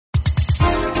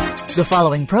The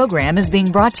following program is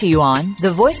being brought to you on the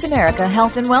Voice America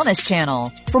Health and Wellness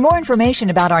Channel. For more information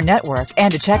about our network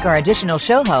and to check our additional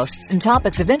show hosts and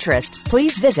topics of interest,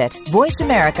 please visit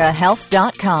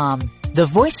voiceamericahealth.com. The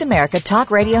Voice America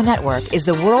Talk Radio Network is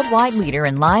the worldwide leader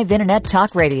in live Internet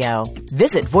talk radio.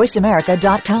 Visit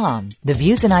voiceamerica.com. The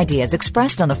views and ideas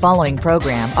expressed on the following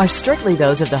program are strictly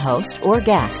those of the host or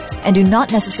guests and do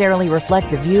not necessarily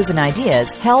reflect the views and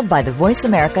ideas held by the Voice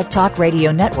America Talk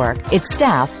Radio Network, its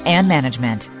staff, and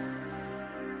management.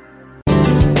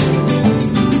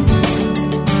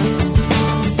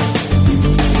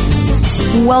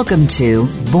 Welcome to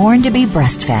Born to be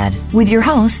Breastfed with your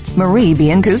host, Marie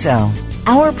Biancuzzo.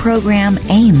 Our program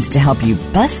aims to help you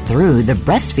bust through the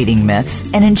breastfeeding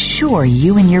myths and ensure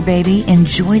you and your baby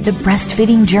enjoy the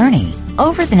breastfeeding journey.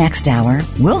 Over the next hour,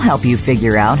 we'll help you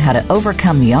figure out how to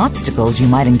overcome the obstacles you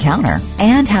might encounter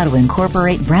and how to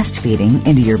incorporate breastfeeding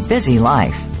into your busy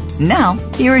life. Now,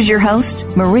 here is your host,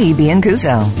 Marie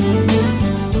Biancuzzo.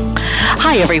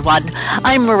 Hi, everyone.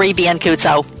 I'm Marie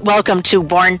Biancuzzo. Welcome to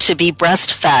Born to be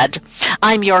Breastfed.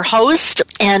 I'm your host,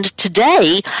 and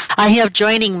today I have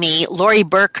joining me Laurie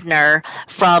Berkner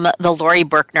from the Laurie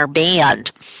Berkner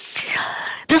Band.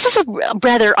 This is a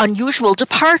rather unusual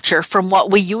departure from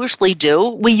what we usually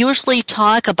do. We usually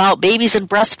talk about babies and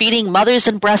breastfeeding, mothers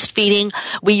and breastfeeding.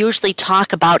 We usually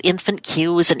talk about infant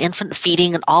cues and infant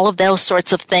feeding and all of those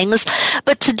sorts of things.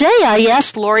 But today I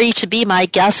asked Laurie to be my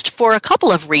guest for a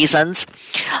couple of reasons.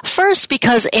 First,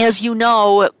 because as you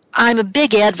know, I'm a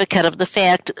big advocate of the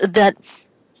fact that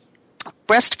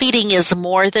breastfeeding is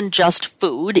more than just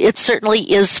food. It certainly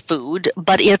is food,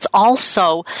 but it's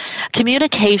also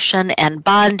communication and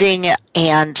bonding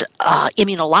and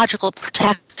immunological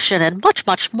protection and much,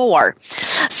 much more.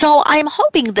 So I'm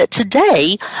hoping that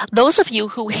today, those of you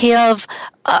who have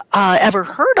ever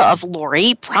heard of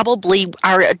Laurie probably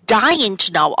are dying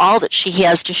to know all that she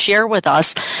has to share with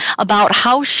us about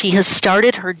how she has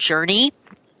started her journey,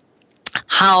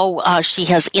 how she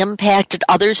has impacted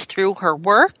others through her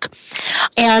work,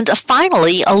 and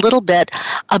finally, a little bit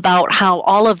about how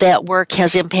all of that work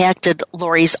has impacted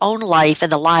Laurie's own life and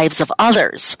the lives of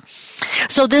others.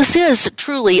 So this is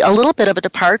truly a little bit of a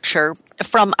departure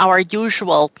from our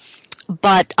usual,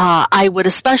 but I would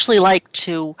especially like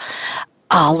to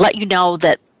let you know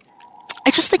that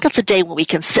I just think it's a day when we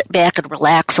can sit back and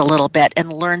relax a little bit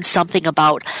and learn something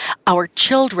about our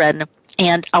children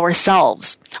and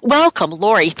ourselves. Welcome,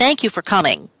 Laurie. Thank you for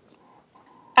coming.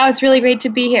 Oh, it's really great to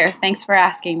be here. Thanks for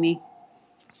asking me.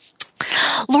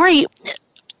 Laurie,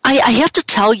 I have to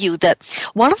tell you that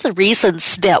one of the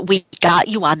reasons that we got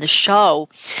you on the show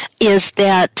is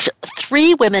that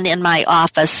 3 women in my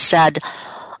office said,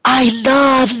 I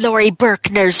love Laurie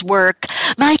Berkner's work.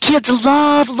 My kids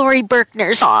love Laurie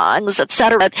Berkner's songs,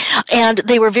 etc. And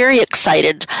they were very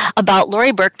excited about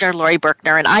Laurie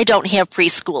Berkner, and I don't have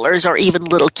preschoolers or even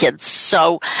little kids.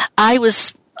 So I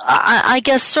was, I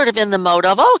guess, sort of in the mode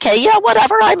of, okay, yeah,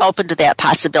 whatever, I'm open to that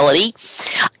possibility.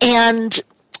 And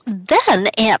then,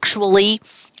 actually,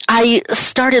 I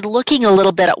started looking a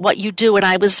little bit at what you do, and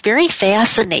I was very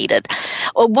fascinated.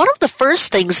 One of the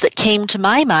first things that came to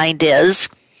my mind is,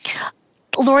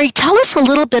 Laurie, tell us a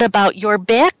little bit about your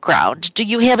background. Do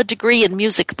you have a degree in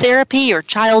music therapy or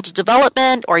child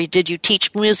development, or did you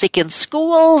teach music in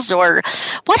schools, or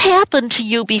what happened to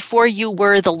you before you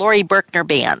were the Laurie Berkner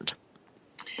Band?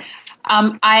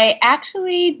 I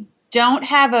actually don't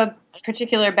have a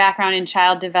particular background in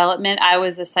child development. I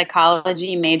was a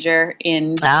psychology major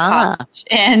in college,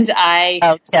 and I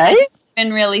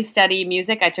didn't really study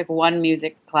music. I took one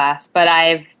music class, but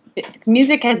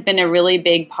music has been a really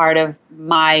big part of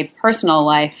my personal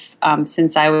life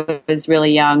since I was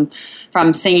really young,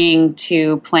 from singing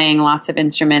to playing lots of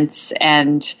instruments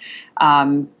and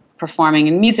performing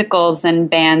in musicals and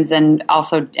bands, and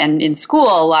also and in school,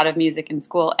 a lot of music in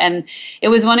school. And it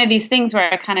was one of these things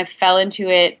where I kind of fell into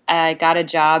it. I got a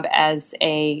job as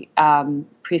a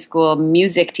preschool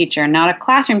music teacher, not a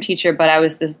classroom teacher, but I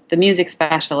was the music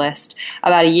specialist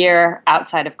about a year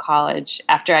outside of college,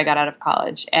 after I got out of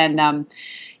college. And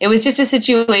it was just a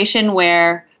situation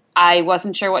where I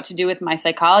wasn't sure what to do with my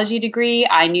psychology degree.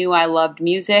 I knew I loved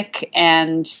music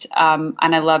and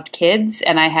I loved kids,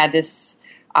 and I had this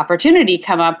opportunity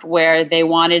come up where they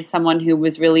wanted someone who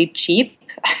was really cheap.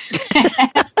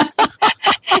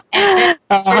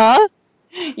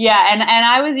 Yeah, and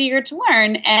I was eager to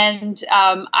learn, and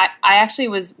I actually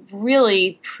was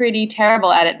really pretty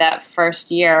terrible at it that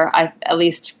first year. At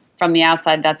least from the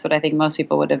outside, that's what I think most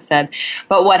people would have said.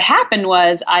 But what happened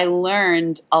was I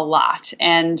learned a lot,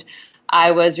 and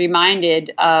I was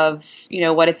reminded of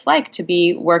what it's like to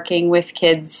be working with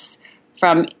kids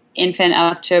from infant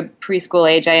up to preschool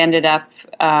age, I ended up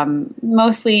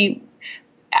mostly,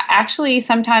 actually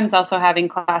sometimes also having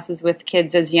classes with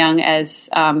kids as young as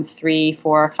 3,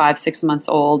 4, 5, 6 months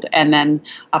old, and then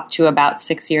up to about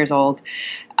 6 years old.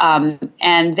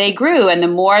 And they grew, and the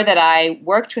more that I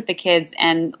worked with the kids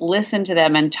and listened to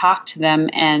them and talked to them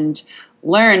and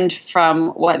learned from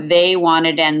what they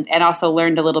wanted, and also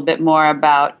learned a little bit more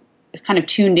about, kind of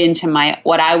tuned into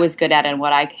what I was good at and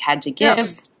what I had to give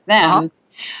them.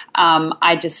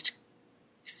 I just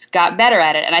got better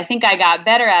at it. And I think I got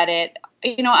better at it,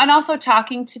 and also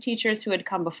talking to teachers who had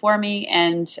come before me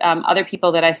and other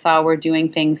people that I saw were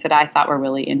doing things that I thought were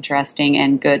really interesting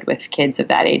and good with kids of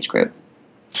that age group.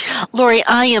 Laurie,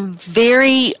 I am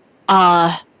very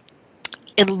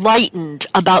enlightened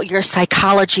about your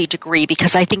psychology degree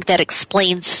because I think that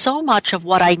explains so much of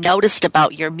what I noticed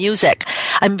about your music.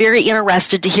 I'm very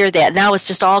interested to hear that. Now it's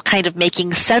just all kind of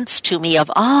making sense to me of,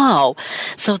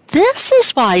 so this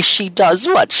is why she does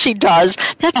what she does.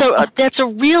 That's a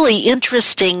really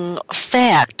interesting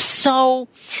fact. So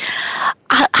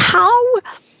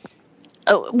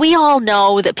we all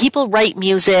know that people write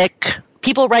music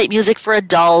for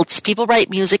adults, people write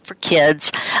music for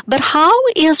kids, but how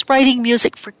is writing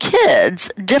music for kids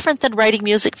different than writing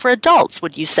music for adults,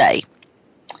 would you say?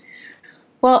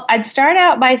 Well, I'd start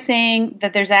out by saying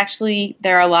that there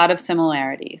are a lot of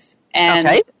similarities. And,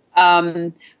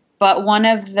 but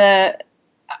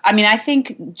I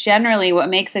think generally what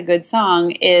makes a good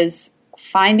song is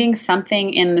finding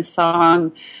something in the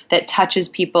song that touches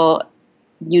people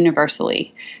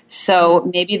universally. So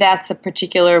maybe that's a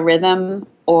particular rhythm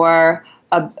or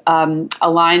a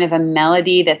line of a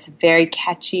melody that's very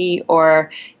catchy,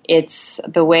 or it's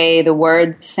the way the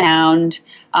words sound,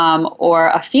 or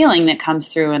a feeling that comes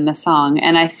through in the song.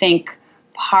 And I think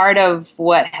part of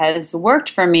what has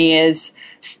worked for me is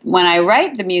when I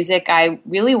write the music, I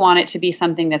really want it to be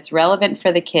something that's relevant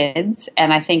for the kids.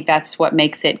 And I think that's what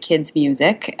makes it kids'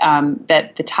 music,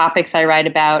 that the topics I write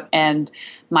about and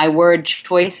my word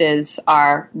choices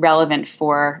are relevant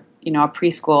for, a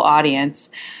preschool audience.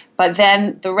 But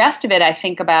then the rest of it I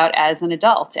think about as an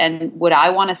adult. And would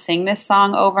I want to sing this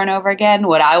song over and over again?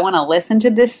 Would I want to listen to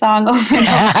this song over and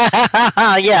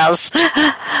over? Yes.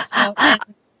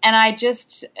 And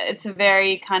it's a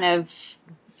very kind of,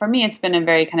 for me, it's been a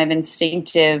very kind of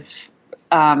instinctive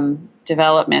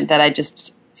development that I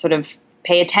just sort of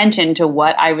pay attention to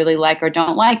what I really like or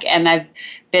don't like. And I've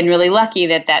been really lucky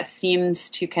that seems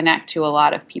to connect to a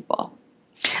lot of people.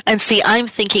 And see, I'm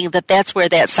thinking that that's where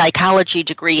that psychology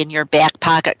degree in your back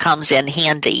pocket comes in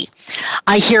handy.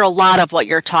 I hear a lot of what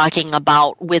you're talking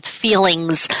about with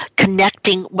feelings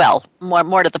connecting, well,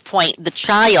 more to the point, the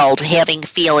child having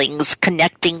feelings,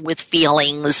 connecting with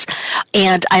feelings.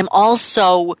 And I'm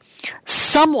also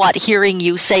somewhat hearing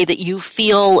you say that you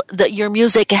feel that your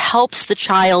music helps the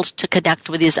child to connect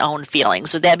with his own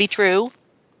feelings. Would that be true?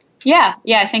 Yeah,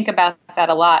 I think about that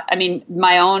a lot. I mean,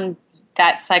 my own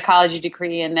that psychology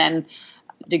degree, and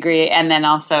then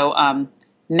also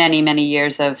many, many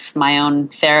years of my own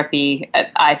therapy,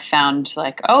 I found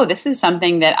this is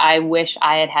something that I wish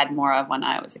I had more of when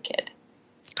I was a kid.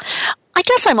 I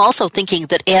guess I'm also thinking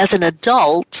that as an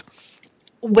adult,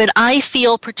 when I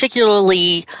feel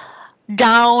particularly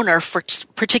down or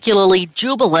particularly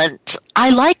jubilant,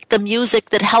 I like the music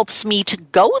that helps me to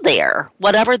go there,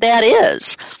 whatever that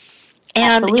is.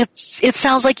 And it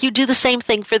sounds like you do the same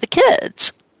thing for the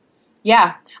kids.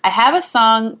 Yeah. I have a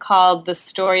song called The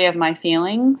Story of My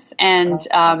Feelings, and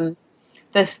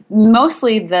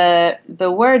mostly the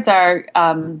words are,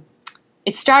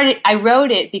 I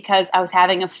wrote it because I was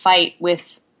having a fight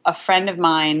with a friend of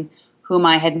mine whom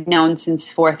I had known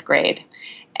since 4th grade.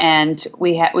 And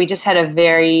we just had a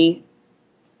very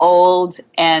old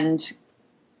and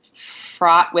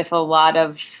fraught with a lot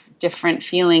of different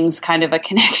feelings kind of a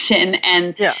connection,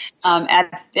 and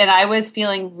and I was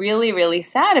feeling really, really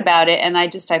sad about it, and I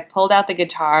pulled out the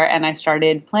guitar and I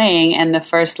started playing, and the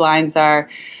first lines are,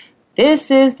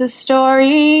 "This is the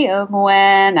story of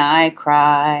when I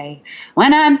cry.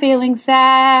 When I'm feeling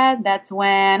sad, that's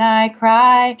when I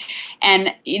cry."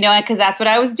 And because that's what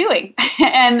I was doing.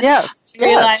 And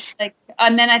realized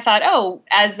and then I thought,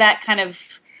 as that kind of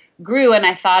grew and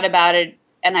I thought about it,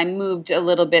 and I moved a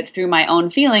little bit through my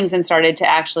own feelings and started to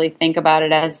actually think about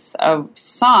it as a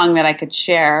song that I could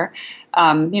share.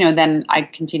 Then I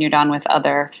continued on with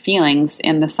other feelings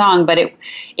in the song, but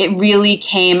it really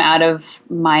came out of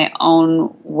my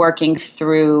own working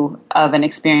through of an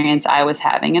experience I was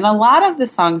having. And a lot of the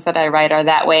songs that I write are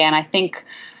that way. And I think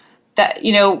that,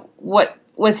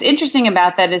 what's interesting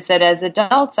about that is that as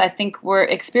adults, I think we're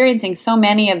experiencing so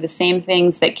many of the same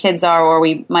things that kids are, or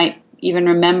we might even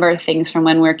remember things from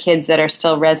when we're kids that are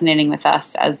still resonating with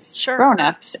us as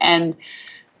grown-ups. And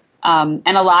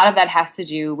a lot of that has to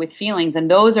do with feelings, and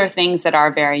those are things that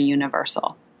are very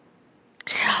universal.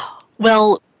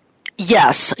 Well,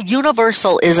 yes,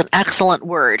 universal is an excellent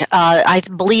word. I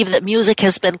believe that music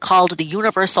has been called the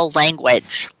universal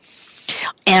language.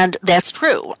 And that's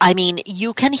true. I mean,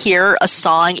 you can hear a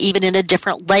song even in a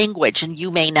different language, and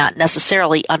you may not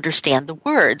necessarily understand the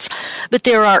words. But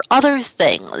there are other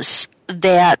things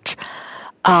that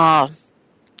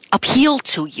appeal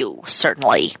to you,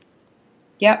 certainly.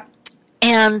 Yep.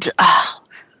 And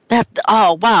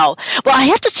wow. Well, I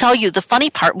have to tell you, the funny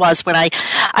part was when I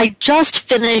just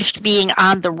finished being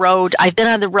on the road. I've been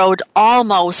on the road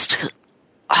almost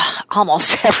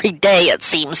every day, it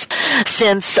seems,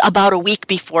 since about a week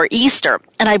before Easter.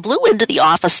 And I blew into the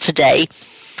office today,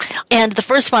 and the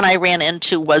first one I ran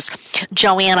into was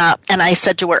Joanna, and I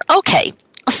said to her, okay,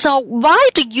 so why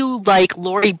do you like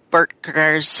Laurie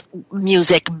Berkner's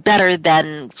music better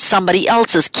than somebody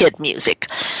else's kid music?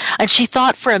 And she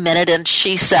thought for a minute, and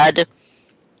she said,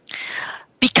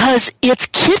 because it's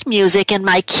kid music and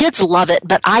my kids love it,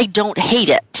 but I don't hate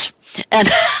it. And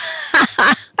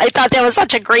I thought that was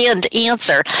such a grand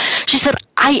answer. She said,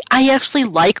 I actually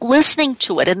like listening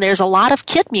to it, and there's a lot of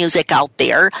kid music out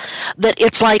there that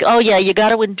it's like, oh yeah, you got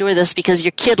to endure this because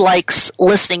your kid likes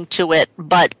listening to it,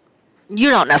 but you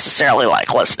don't necessarily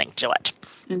like listening to it.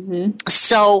 Mm-hmm.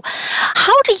 So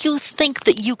how do you think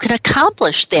that you can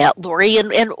accomplish that, Laurie?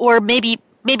 And or maybe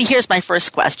here's my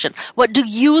first question. What do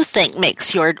you think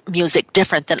makes your music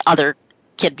different than other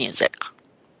kid music?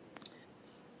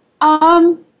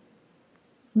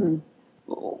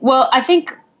 Well, I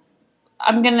think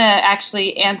I'm going to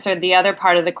actually answer the other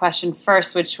part of the question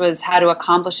first, which was how to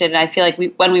accomplish it. And I feel like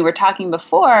when we were talking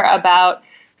before about,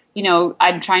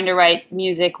 I'm trying to write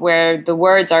music where the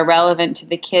words are relevant to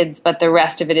the kids, but the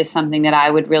rest of it is something that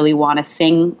I would really want to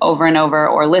sing over and over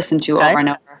or listen to over and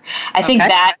over. I think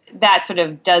that sort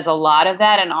of does a lot of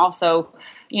that. And also,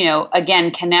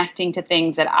 again, connecting to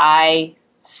things that I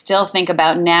still think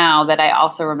about now that I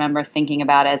also remember thinking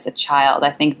about as a child.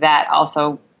 I think that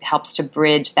also helps to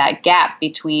bridge that gap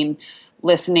between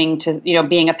listening to,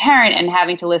 being a parent and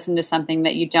having to listen to something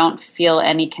that you don't feel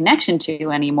any connection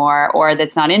to anymore, or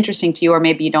that's not interesting to you, or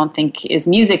maybe you don't think is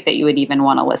music that you would even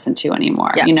want to listen to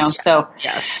anymore, So,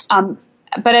 yes.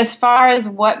 But as far as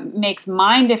what makes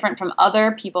mine different from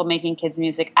other people making kids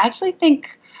music, I actually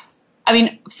think,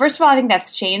 first of all, I think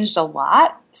that's changed a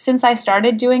lot since I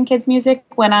started doing kids music.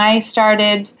 When I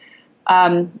started,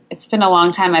 it's been a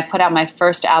long time. I put out my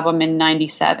first album in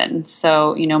 97,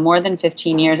 so, more than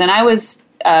 15 years. And I was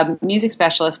a music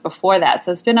specialist before that,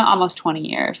 so it's been almost 20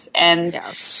 years. And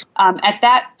yes. At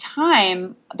that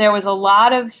time, there was a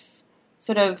lot of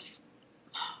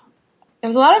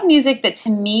music that to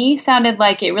me sounded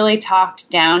like it really talked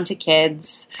down to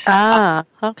kids.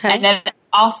 Okay. And then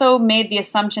also made the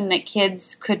assumption that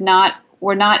kids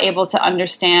were not able to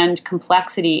understand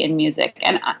complexity in music.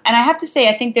 And I have to say,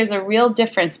 I think there's a real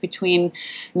difference between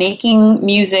making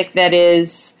music that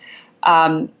is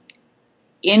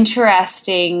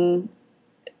interesting.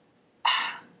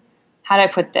 How do I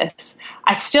put this?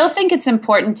 I still think it's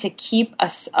important to keep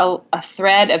a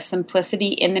thread of simplicity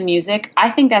in the music. I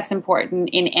think that's important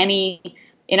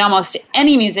in almost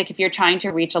any music if you're trying to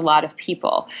reach a lot of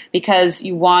people, because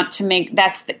you want to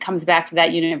that comes back to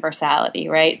that universality,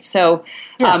 right? So,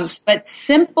 yes. But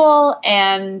simple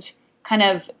and kind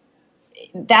of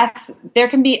there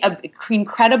can be an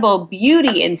incredible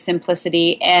beauty in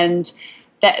simplicity, and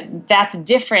that's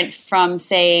different from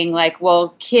saying like,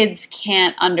 well, kids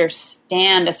can't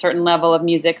understand a certain level of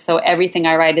music, so everything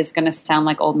I write is going to sound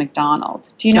like Old MacDonald.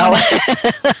 Do you know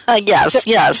what I mean? Yes,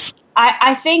 yes.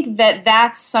 I think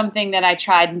that's something that I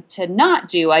tried to not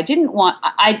do. I did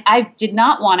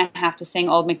not want to have to sing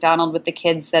Old MacDonald with the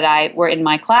kids that were in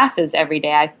my classes every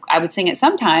day. I would sing it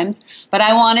sometimes, but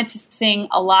I wanted to sing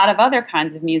a lot of other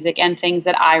kinds of music and things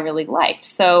that I really liked.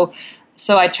 So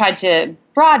I tried to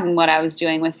broaden what I was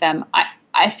doing with them.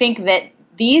 I think that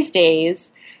these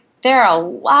days there are a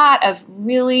lot of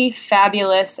really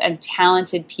fabulous and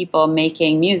talented people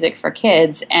making music for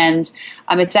kids, and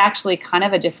it's actually kind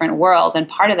of a different world, and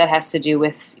part of that has to do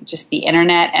with just the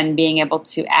internet and being able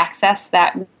to access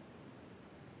that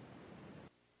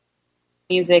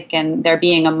music, and there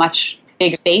being a much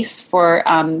bigger space for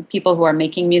people who are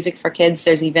making music for kids.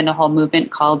 There's even a whole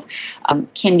movement called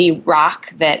kindie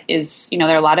rock that is, there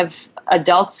are a lot of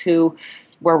adults who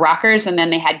were rockers, and then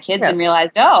they had kids and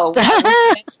realized,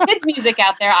 there's kids music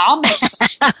out there. I'll make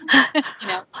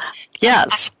it.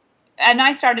 Yes. and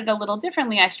I started a little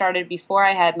differently. I started before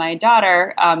I had my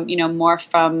daughter, more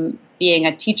from being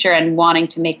a teacher and wanting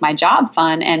to make my job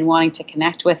fun and wanting to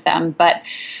connect with them. But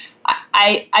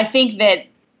I think that,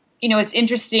 it's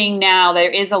interesting now.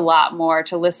 There is a lot more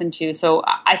to listen to. So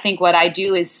I think what I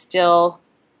do is still,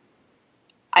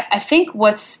 I think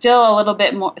what's still a little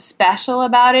bit more special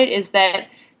about it is that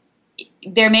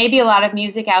there may be a lot of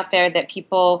music out there that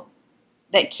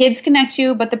kids connect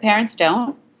to, but the parents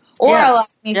don't. Or a lot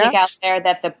of music out there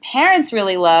that the parents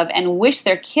really love and wish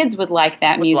their kids would like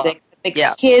that music.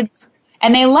 Kids,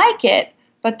 and they like it,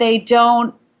 but they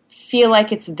don't feel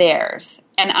like it's theirs.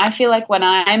 And I feel like when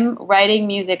I'm writing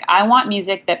music, I want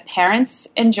music that parents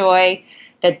enjoy,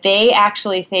 that they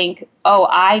actually think, oh,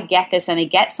 I get this, and they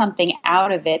get something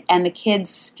out of it, and the kids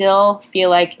still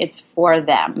feel like it's for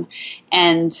them.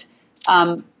 And,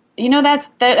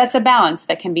 that's a balance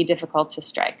that can be difficult to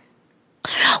strike.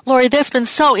 Laurie, that's been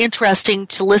so interesting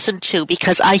to listen to,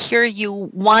 because I hear you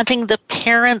wanting the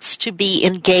parents to be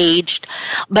engaged,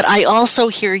 but I also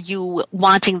hear you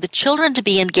wanting the children to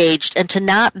be engaged and to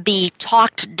not be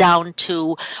talked down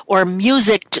to or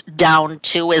musicked down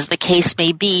to, as the case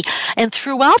may be. And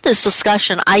throughout this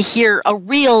discussion, I hear a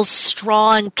real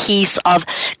strong piece of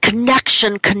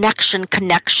connection.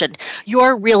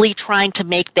 You're really trying to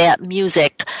make that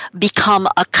music become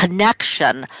a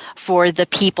connection for the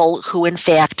people who in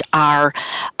fact are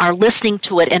listening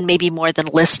to it, and maybe more than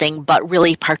listening, but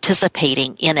really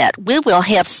participating in it. We will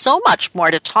have so much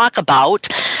more to talk about.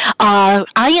 I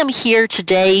am here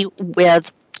today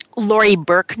with Laurie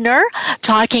Berkner,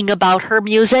 talking about her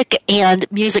music and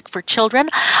music for children.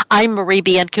 I'm Marie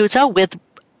Biancuzzo with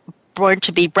Born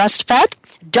to be Breastfed.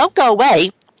 Don't go away.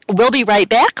 We'll be right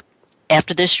back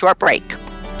after this short break.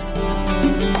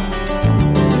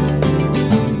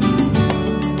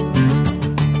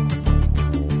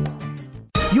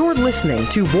 You're listening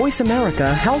to Voice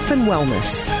America Health and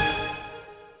Wellness.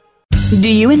 Do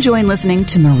you enjoy listening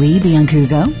to Marie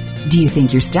Biancuzzo? Do you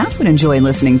think your staff would enjoy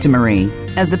listening to Marie?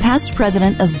 As the past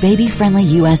president of Baby Friendly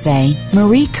USA,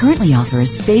 Marie currently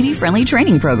offers baby-friendly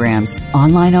training programs,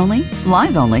 online only,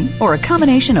 live only, or a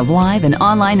combination of live and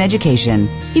online education.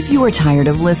 If you are tired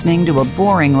of listening to a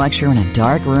boring lecture in a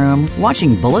dark room,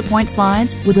 watching bullet point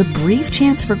slides with a brief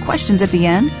chance for questions at the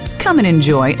end, come and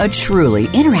enjoy a truly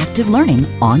interactive learning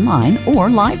online or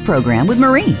live program with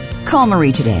Marie. Call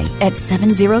Marie today at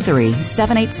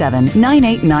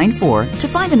 703-787-9894 to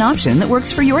find an option that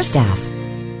works for your staff.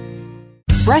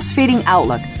 Breastfeeding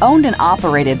Outlook, owned and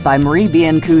operated by Marie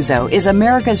Biancuzzo, is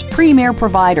America's premier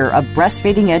provider of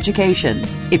breastfeeding education.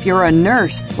 If you're a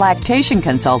nurse, lactation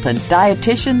consultant,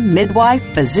 dietitian, midwife,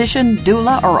 physician,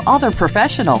 doula, or other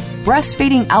professional,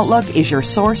 Breastfeeding Outlook is your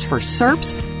source for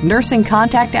CERPs, nursing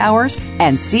contact hours,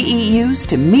 and CEUs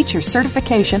to meet your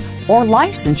certification or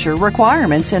licensure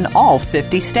requirements in all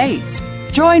 50 states.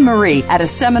 Join Marie at a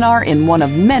seminar in one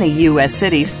of many U.S.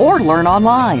 cities or learn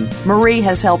online. Marie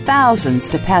has helped thousands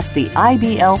to pass the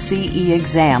IBLCE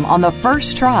exam on the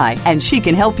first try, and she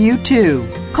can help you too.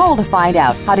 Call to find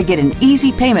out how to get an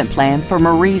easy payment plan for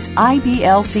Marie's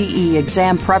IBLCE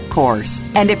exam prep course.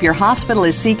 And if your hospital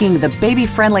is seeking the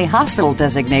baby-friendly hospital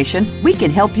designation, we can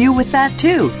help you with that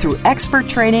too through expert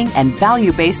training and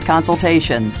value-based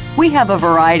consultation. We have a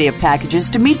variety of packages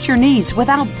to meet your needs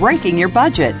without breaking your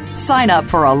budget. Sign up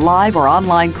for a live or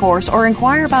online course or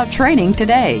inquire about training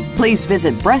today. Please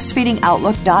visit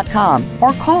breastfeedingoutlook.com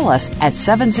or call us at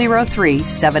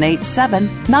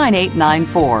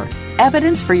 703-787-9894.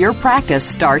 Evidence for your practice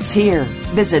starts here.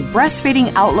 Visit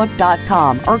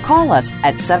breastfeedingoutlook.com or call us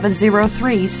at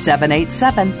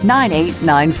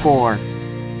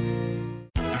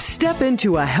 703-787-9894. Step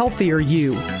into a healthier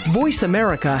you. Voice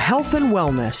America Health and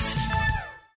Wellness.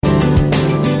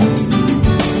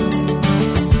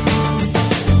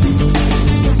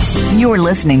 You're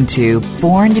listening to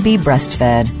Born to be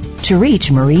Breastfed. To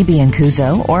reach Marie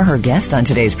Biancuzzo or her guest on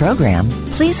today's program,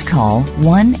 please call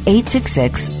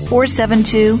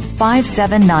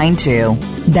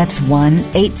 1-866-472-5792. That's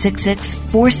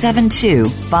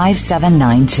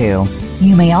 1-866-472-5792.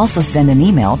 You may also send an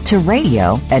email to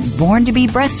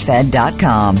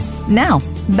radio@borntobebreastfed.com. Now,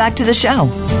 back to the show.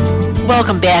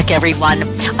 Welcome back, everyone.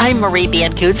 I'm Marie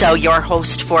Biancuzzo, your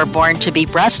host for Born to be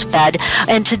Breastfed,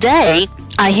 and today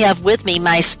I have with me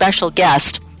my special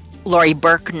guest, Laurie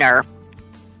Berkner.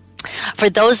 For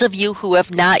those of you who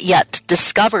have not yet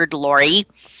discovered Laurie,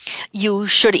 you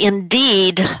should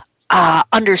indeed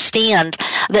understand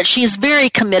that she is very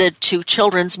committed to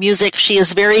children's music. She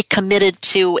is very committed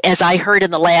to, as I heard in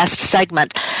the last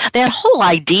segment, that whole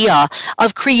idea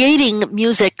of creating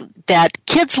music that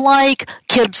kids like,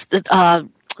 kids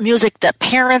music that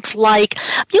parents like,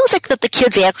 music that the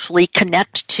kids actually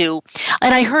connect to.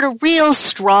 And I heard a real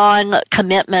strong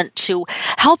commitment to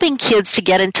helping kids to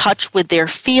get in touch with their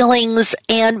feelings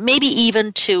and maybe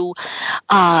even to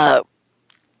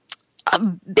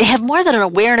they have more than an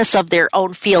awareness of their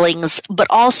own feelings, but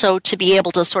also to be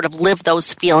able to sort of live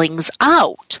those feelings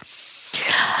out.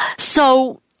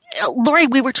 So, Laurie,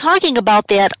 we were talking about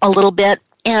that a little bit,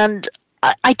 and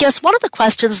I guess one of the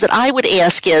questions that I would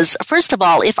ask is, first of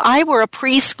all, if I were a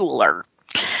preschooler,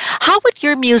 how would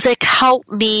your music help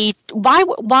me? Why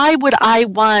would I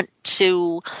want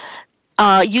to?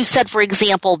 You said, for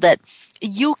example, that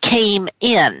you came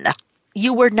in.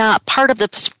 You were not part of the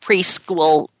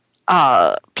preschool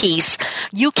piece.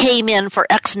 You came in for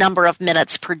X number of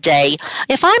minutes per day.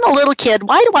 If I'm a little kid,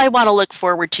 why do I want to look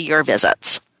forward to your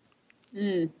visits?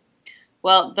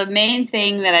 Well, the main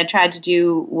thing that I tried to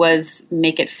do was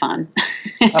make it fun.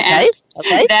 Okay.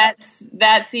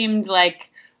 That seemed like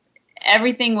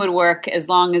everything would work as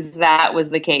long as that was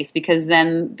the case, because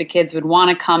then the kids would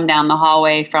want to come down the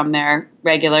hallway from their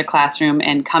regular classroom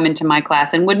and come into my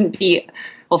class and wouldn't be.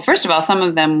 Well, first of all, some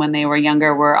of them, when they were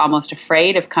younger, were almost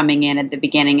afraid of coming in at the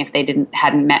beginning if they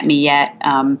hadn't met me yet.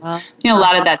 A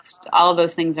lot of all of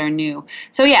those things are new.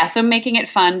 So so making it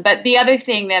fun. But the other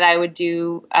thing that I would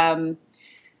do, I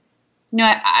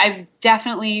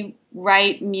definitely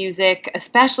write music,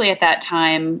 especially at that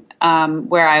time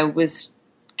where I was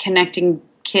connecting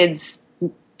kids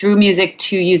through music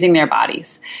to using their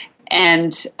bodies,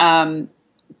 and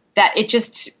that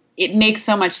it makes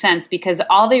so much sense, because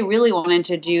all they really wanted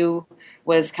to do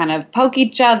was kind of poke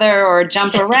each other or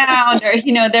jump around, or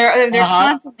they're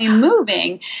constantly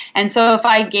moving. And so if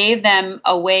I gave them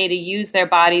a way to use their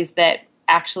bodies that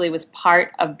actually was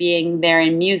part of being there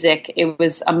in music, it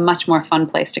was a much more fun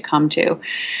place to come to.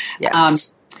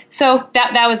 Yes. So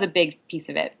that was a big piece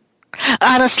of it.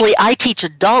 Honestly, I teach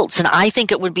adults, and I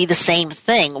think it would be the same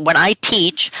thing. When I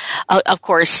teach, of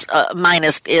course, mine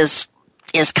is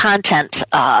content,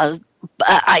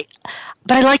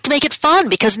 but I like to make it fun,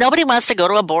 because nobody wants to go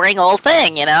to a boring old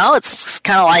thing, It's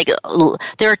kind of like,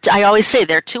 I always say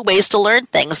there are two ways to learn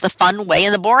things, the fun way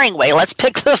and the boring way. Let's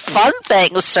pick the fun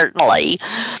things, certainly.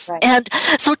 Right. And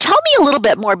so tell me a little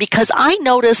bit more, because I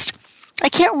noticed, I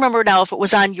can't remember now if it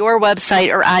was on your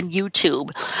website or on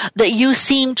YouTube, that you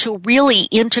seem to really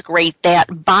integrate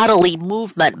that bodily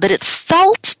movement, but it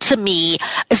felt to me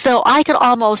as though I could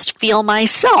almost feel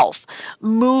myself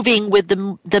moving with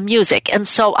the music. And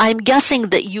so I'm guessing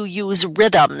that you use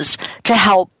rhythms to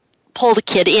help pull the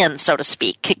kid in, so to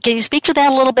speak. Can you speak to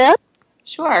that a little bit?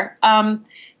 Sure.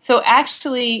 So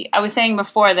actually, I was saying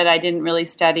before that I didn't really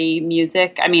study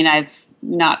music. I mean, I've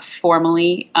not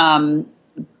formally,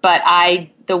 but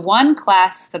the one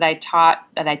class that I took,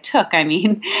 that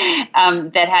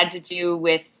had to do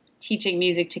with teaching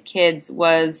music to kids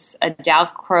was a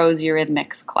Dalcroze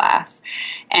Eurythmics class.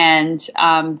 And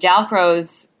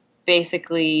Dalcroze,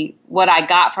 basically, what I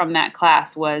got from that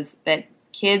class was that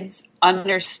kids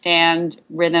understand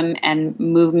rhythm and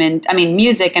movement,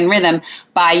 music and rhythm,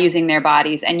 by using their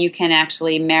bodies. And you can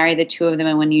actually marry the two of them.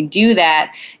 And when you do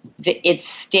that,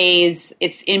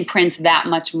 it imprints that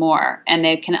much more, and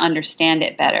they can understand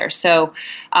it better. So,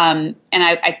 and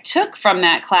I took from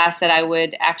that class that I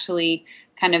would actually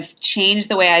kind of change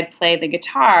the way I play the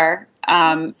guitar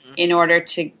in order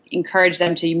to encourage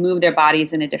them to move their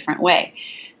bodies in a different way.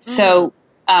 So,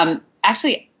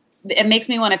 actually, it makes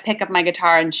me want to pick up my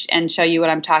guitar and show you what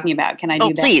I'm talking about. Can I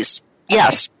do that? Oh, please. Okay.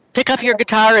 Yes. Pick up your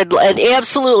guitar and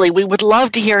absolutely. We would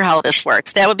love to hear how this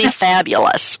works. That would be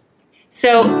fabulous.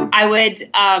 So I would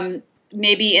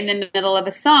maybe in the middle of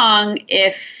a song,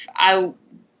 if I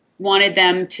wanted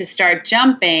them to start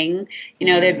jumping,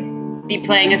 they'd be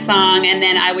playing a song, and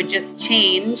then I would just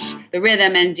change the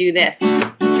rhythm and do this.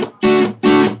 And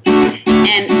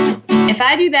if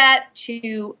I do that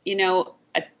to,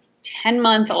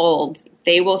 10-month-old,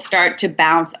 they will start to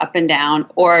bounce up and down,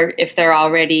 or if they're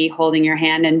already holding your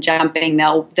hand and jumping,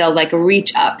 they'll like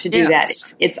reach up to do that.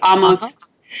 It's almost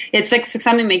it's like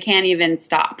something they can't even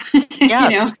stop.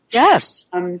 Yes. Yes.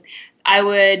 I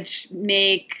would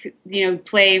make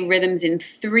play rhythms in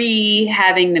 3,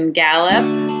 having them gallop,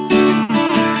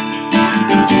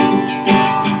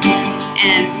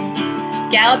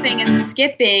 and galloping and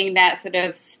skipping, that sort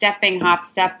of stepping, hop,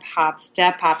 step,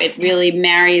 hop, it really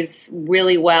marries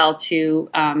really well to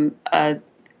a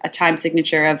time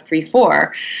signature of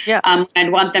 3/4. Yes.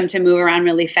 I'd want them to move around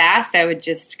really fast. I would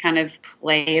just kind of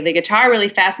play the guitar really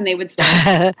fast, and they would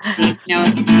start,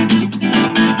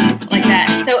 like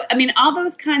that. So, all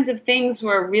those kinds of things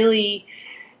were really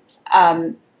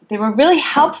were really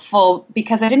helpful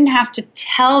because I didn't have to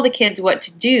tell the kids what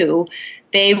to do.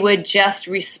 They would just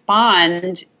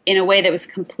respond in a way that was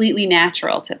completely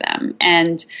natural to them.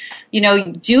 And,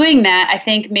 doing that, I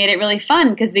think, made it really fun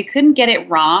because they couldn't get it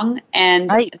wrong.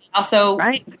 And also,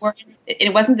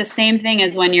 it wasn't the same thing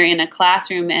as when you're in a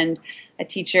classroom and a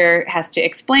teacher has to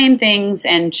explain things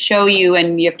and show you,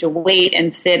 and you have to wait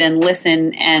and sit and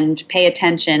listen and pay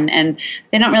attention. And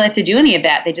they don't really have to do any of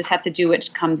that. They just have to do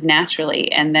what comes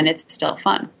naturally, and then it's still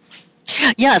fun.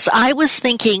 Yes, I was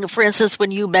thinking, for instance, when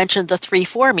you mentioned the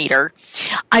 3-4 meter,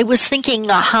 I was thinking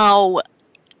how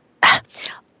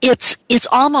it's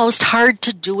almost hard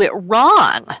to do it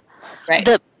wrong. Right.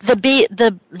 The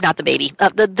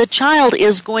child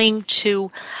is going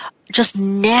to just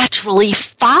naturally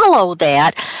follow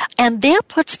that, and that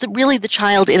puts the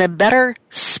child in a better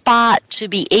spot to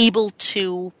be able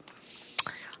to,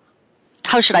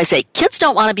 how should I say, kids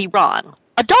don't want to be wrong.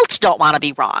 Adults don't want to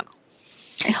be wrong.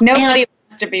 Nobody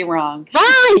wants to be wrong.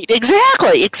 Right,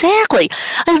 exactly.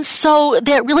 And so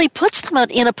that really puts them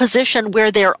in a position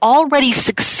where they're already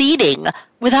succeeding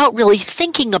without really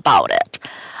thinking about it.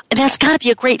 And that's got to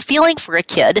be a great feeling for a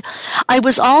kid. I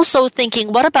was also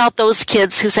thinking, what about those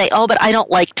kids who say, oh, but I don't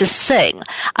like to sing?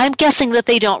 I'm guessing that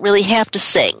they don't really have to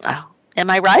sing. Am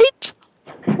I right?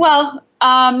 Well,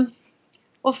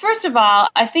 first of all,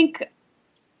 I think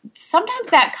sometimes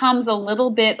that comes a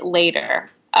little bit later.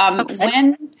 Okay.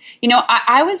 When,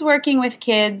 I was working with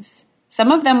kids,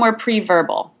 some of them were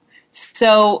pre-verbal.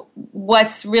 So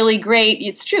what's really great,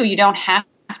 it's true, you don't have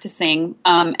to sing.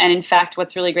 And in fact,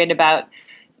 what's really great about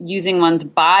using one's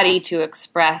body to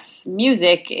express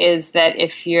music is that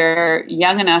if you're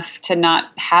young enough to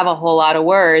not have a whole lot of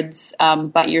words,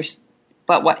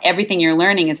 but what everything you're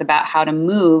learning is about how to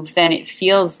move, then it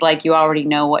feels like you already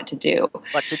know what to do.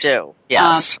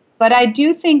 Yes. But I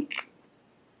do think,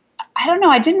 I don't know,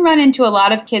 I didn't run into a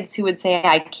lot of kids who would say,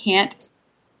 I can't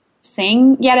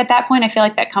sing yet at that point. I feel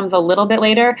like that comes a little bit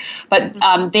later, but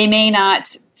they may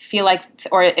not feel like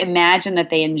or imagine that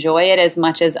they enjoy it as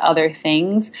much as other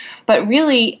things. But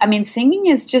really, I mean, singing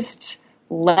is just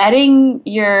letting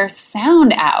your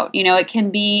sound out. It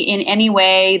can be in any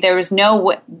way. I was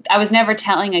never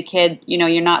telling a kid,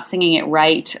 you're not singing it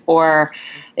right, or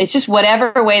it's just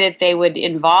whatever way that they would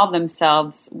involve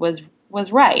themselves was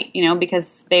right,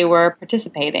 because they were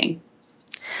participating.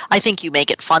 I think you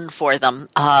make it fun for them.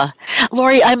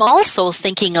 Laurie, I'm also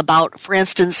thinking about, for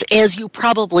instance, as you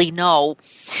probably know,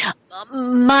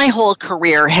 my whole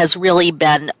career has really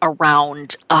been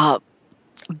around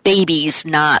babies,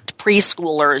 not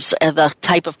preschoolers, the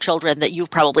type of children that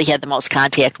you've probably had the most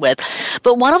contact with.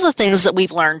 But one of the things that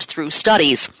we've learned through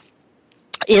studies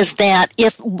is that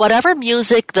if whatever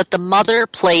music that the mother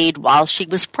played while she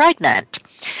was pregnant,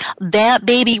 that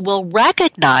baby will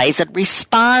recognize and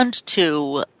respond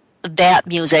to that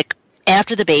music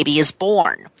after the baby is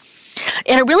born.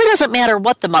 And it really doesn't matter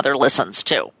what the mother listens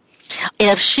to.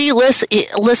 If she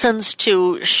listens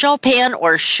to Chopin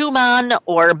or Schumann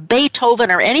or Beethoven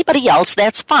or anybody else,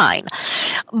 that's fine.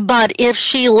 But if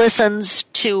she listens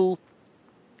to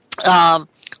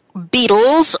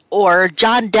Beatles or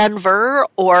John Denver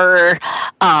or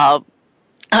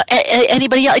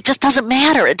anybody else, it just doesn't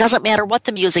matter. It doesn't matter what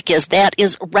the music is. That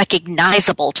is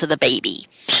recognizable to the baby.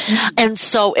 Mm-hmm. And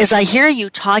so as I hear you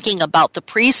talking about the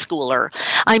preschooler,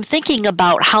 I'm thinking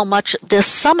about how much this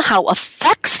somehow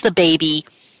affects the baby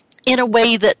in a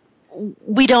way that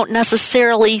we don't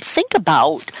necessarily think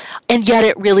about, and yet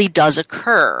it really does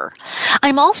occur.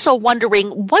 I'm also wondering,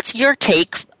 what's your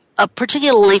take,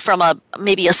 particularly from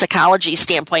maybe a psychology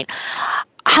standpoint,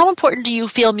 how important do you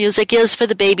feel music is for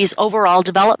the baby's overall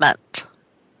development?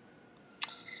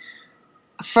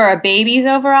 For a baby's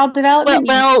overall development?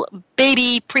 Well,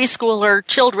 baby, preschooler,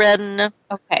 children.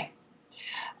 Okay.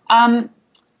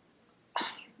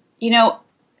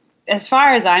 As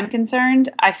far as I'm concerned,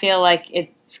 I feel like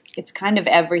it's kind of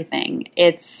everything.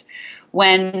 It's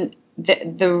when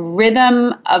the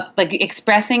rhythm of like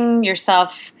expressing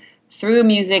yourself through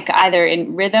music, either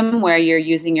in rhythm where you're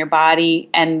using your body,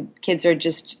 and kids are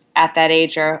just at that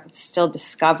age are still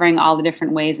discovering all the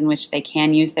different ways in which they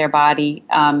can use their body,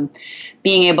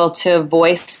 being able to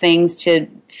voice things, to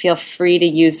feel free to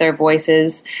use their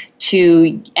voices,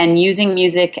 and using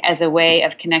music as a way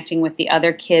of connecting with the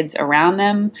other kids around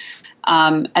them,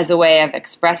 as a way of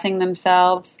expressing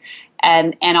themselves.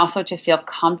 And also to feel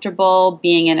comfortable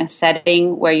being in a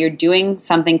setting where you're doing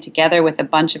something together with a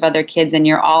bunch of other kids and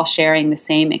you're all sharing the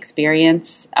same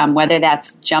experience, whether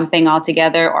that's jumping all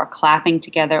together or clapping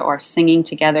together or singing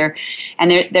together.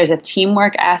 And there's a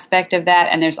teamwork aspect of that,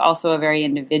 and there's also a very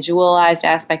individualized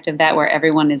aspect of that where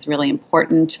everyone is really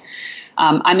important.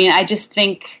 I just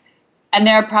think, and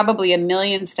there are probably a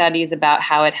million studies about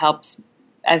how it helps,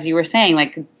 as you were saying,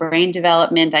 like brain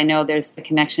development. I know there's the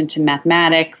connection to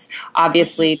mathematics,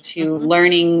 obviously to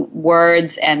learning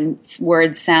words and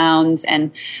word sounds.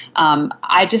 And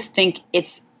I just think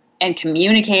and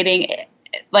communicating,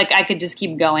 like I could just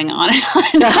keep going on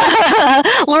and on.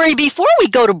 Laurie, before we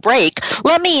go to break,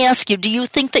 let me ask you, do you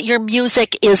think that your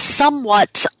music is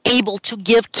somewhat able to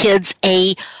give kids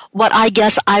what I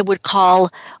guess I would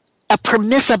call a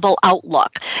permissible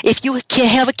outlook? If you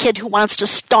have a kid who wants to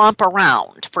stomp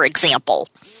around, for example,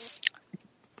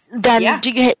 then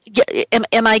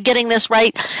am I getting this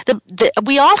right?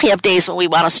 We all have days when we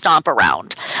want to stomp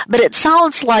around, but it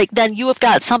sounds like then you have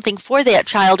got something for that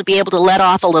child to be able to let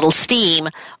off a little steam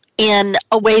in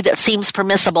a way that seems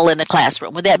permissible in the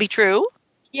classroom. Would that be true?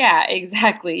 Yeah,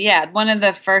 exactly. Yeah. One of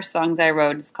the first songs I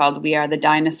wrote is called We Are the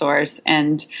Dinosaurs.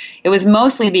 And it was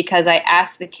mostly because I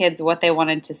asked the kids what they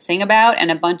wanted to sing about.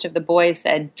 And a bunch of the boys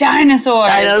said, dinosaurs.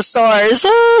 Dinosaurs.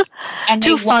 And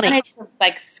too they funny. wanted to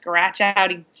scratch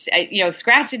at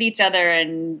each other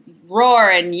and roar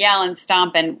and yell and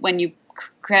stomp. And when you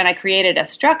kind of created a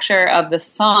structure of the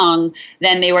song,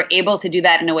 then they were able to do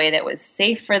that in a way that was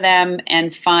safe for them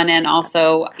and fun. And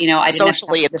also, I didn't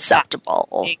socially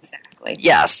acceptable. Exactly.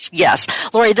 Yes.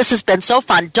 Laurie, this has been so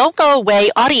fun. Don't go away.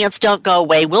 Audience, don't go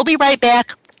away. We'll be right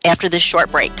back after this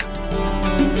short break.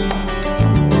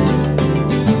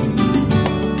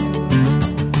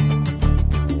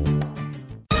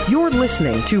 You're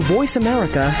listening to Voice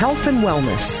America Health and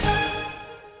Wellness.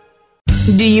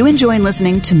 Do you enjoy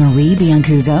listening to Marie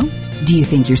Biancuzzo? Do you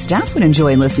think your staff would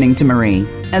enjoy listening to Marie?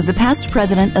 As the past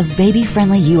president of Baby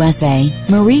Friendly USA,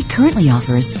 Marie currently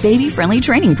offers baby-friendly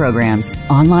training programs,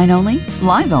 online only,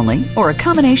 live only, or a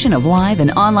combination of live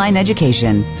and online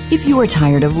education. If you are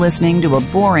tired of listening to a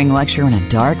boring lecture in a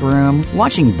dark room,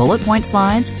 watching bullet point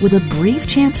slides with a brief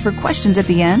chance for questions at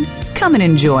the end, come and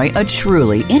enjoy a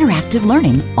truly interactive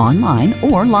learning online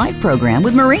or live program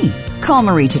with Marie. Call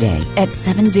Marie today at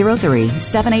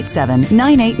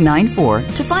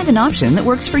 703-787-9894 to find an option that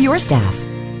works for your staff.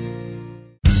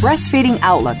 Breastfeeding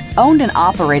Outlook, owned and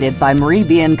operated by Marie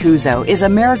Biancuzzo, is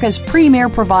America's premier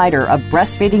provider of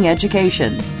breastfeeding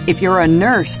education. If you're a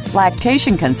nurse,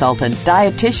 lactation consultant,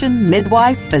 dietitian,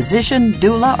 midwife, physician,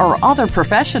 doula, or other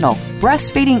professional,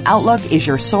 Breastfeeding Outlook is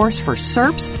your source for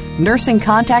CERPs, nursing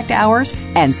contact hours,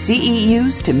 and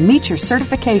CEUs to meet your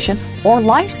certification or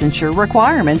licensure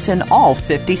requirements in all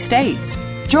 50 states.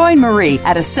 Join Marie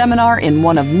at a seminar in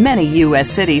one of many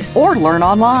U.S. cities or learn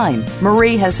online.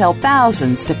 Marie has helped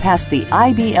thousands to pass the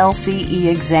IBLCE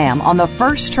exam on the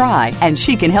first try, and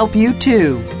she can help you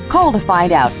too. Call to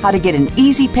find out how to get an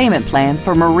easy payment plan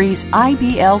for Marie's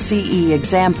IBLCE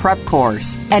exam prep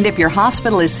course. And if your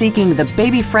hospital is seeking the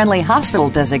baby-friendly hospital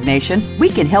designation, we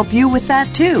can help you with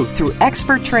that too through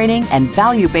expert training and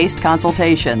value-based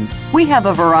consultation. We have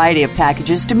a variety of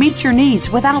packages to meet your needs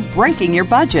without breaking your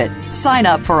budget. Sign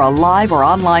up for a live or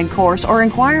online course or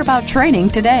inquire about training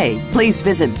today. Please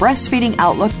visit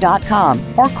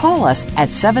breastfeedingoutlook.com or call us at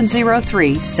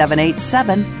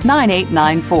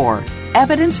 703-787-9894.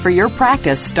 Evidence for your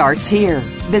practice starts here.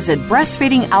 Visit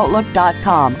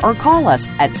breastfeedingoutlook.com or call us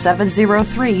at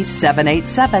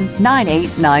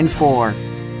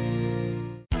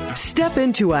 703-787-9894. Step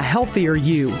into a healthier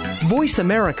you. Voice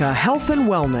America Health and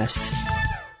Wellness.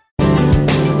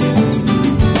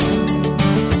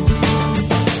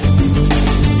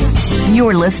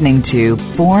 You're listening to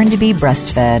Born to be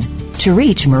Breastfed. To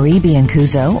reach Marie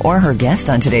Biancuzzo or her guest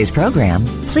on today's program,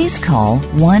 please call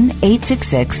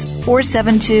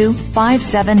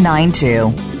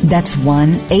 1-866-472-5792. That's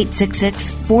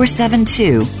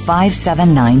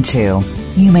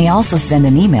 1-866-472-5792. You may also send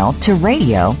an email to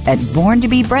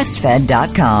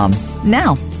radio@borntobebreastfed.com.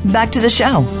 Now, back to the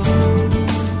show.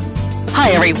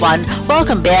 Hi, everyone.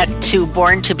 Welcome back to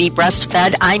Born to be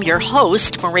Breastfed. I'm your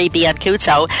host, Marie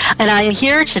Biancuzzo, and I'm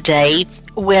here today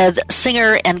with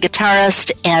singer and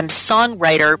guitarist and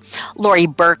songwriter Laurie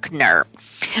Berkner.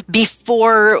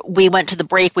 Before we went to the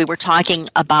break, we were talking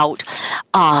about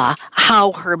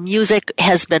how her music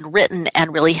has been written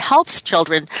and really helps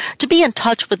children to be in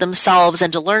touch with themselves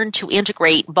and to learn to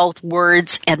integrate both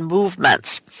words and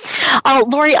movements.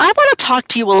 Laurie, I want to talk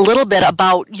to you a little bit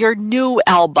about your new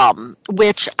album,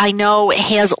 which I know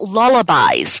has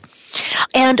lullabies.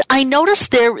 And I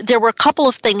noticed there were a couple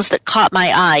of things that caught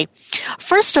my eye.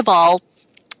 First of all,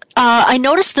 I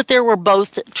noticed that there were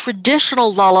both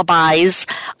traditional lullabies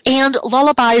and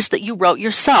lullabies that you wrote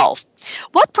yourself.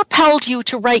 What propelled you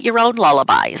to write your own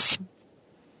lullabies?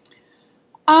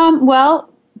 Well,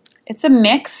 It's a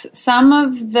mix. Some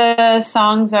of the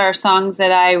songs are songs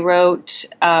that I wrote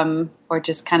or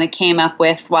just kind of came up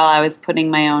with while I was putting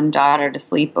my own daughter to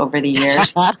sleep over the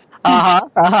years.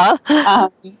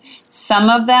 Some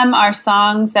of them are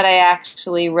songs that I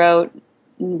actually wrote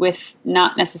with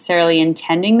not necessarily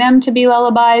intending them to be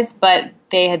lullabies, but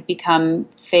they had become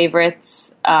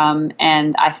favorites,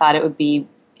 and I thought it would be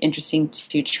interesting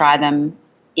to try them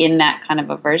in that kind of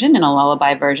a version, in a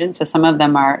lullaby version. So some of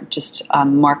them are just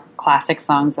more classic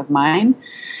songs of mine.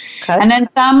 Okay. And then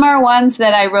some are ones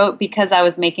that I wrote because I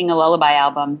was making a lullaby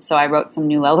album, so I wrote some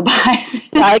new lullabies.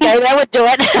 Okay, that would do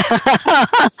it.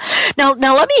 Now,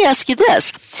 let me ask you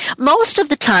this. Most of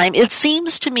the time, it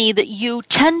seems to me that you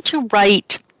tend to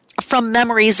write from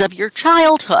memories of your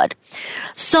childhood.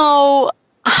 So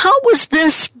how was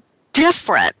this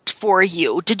different for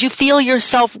you? Did you feel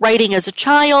yourself writing as a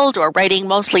child, or writing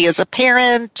mostly as a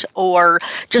parent, or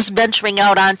just venturing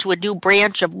out onto a new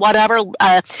branch of whatever?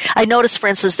 I noticed, for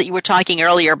instance, that you were talking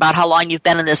earlier about how long you've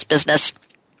been in this business.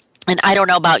 And I don't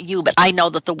know about you, but I know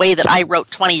that the way that I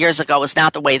wrote 20 years ago is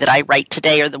not the way that I write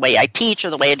today, or the way I teach, or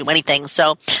the way I do anything.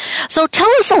 So tell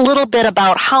us a little bit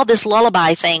about how this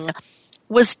lullaby thing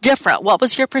was different. What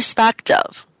was your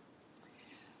perspective?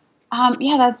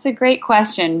 Yeah, that's a great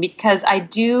question, because I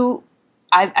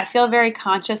feel very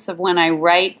conscious of when I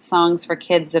write songs for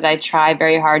kids that I try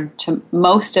very hard to,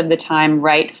 most of the time,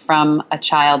 write from a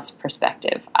child's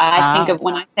perspective. I think of,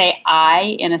 when I say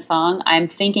I in a song, I'm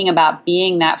thinking about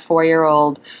being that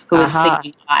 4-year-old who is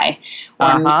singing I.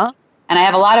 And I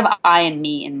have a lot of I and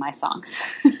me in my songs.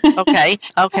 Okay.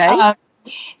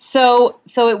 So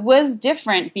it was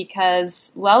different,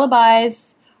 because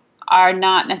lullabies are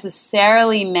not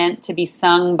necessarily meant to be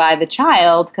sung by the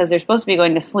child, because they're supposed to be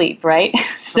going to sleep, right?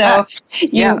 So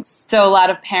a lot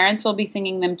of parents will be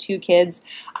singing them to kids.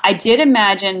 I did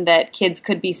imagine that kids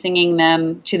could be singing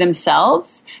them to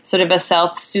themselves, sort of a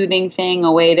self-soothing thing,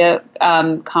 a way to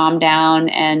calm down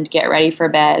and get ready for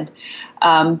bed.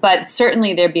 But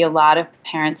certainly there'd be a lot of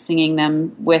parents singing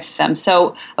them with them.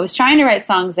 So I was trying to write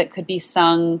songs that could be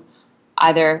sung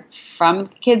either from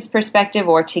the kid's perspective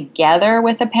or together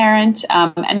with a parent.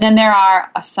 And then there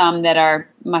are some that are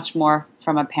much more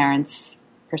from a parent's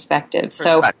perspective.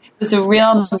 So it was a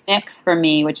real mix for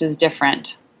me, which is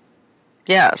different.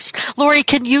 Yes. Laurie,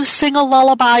 can you sing a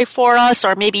lullaby for us,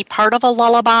 or maybe part of a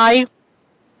lullaby?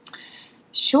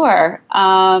 Sure.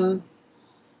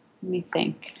 Let me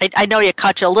think. I know you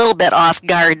caught you a little bit off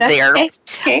guard there,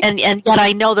 okay. And yet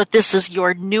I know that this is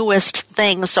your newest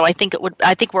thing, so I think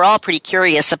we're all pretty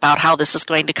curious about how this is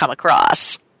going to come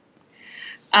across.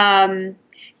 I'll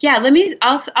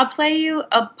play you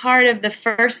a part of the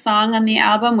first song on the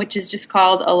album, which is just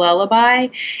called A Lullaby,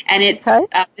 and it's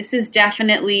this is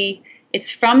definitely,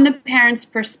 it's from the parent's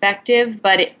perspective,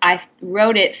 but I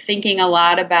wrote it thinking a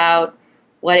lot about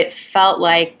what it felt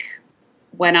like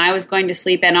when I was going to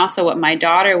sleep, and also what my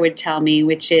daughter would tell me,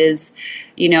 which is,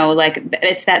 like,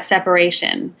 it's that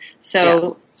separation.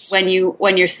 So when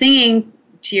you're singing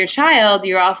to your child,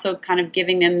 you're also kind of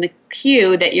giving them the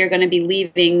cue that you're going to be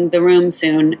leaving the room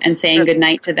soon and saying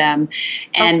goodnight to them.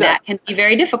 And that can be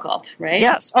very difficult, right?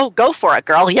 Yes. Oh, go for it,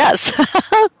 girl. Yes.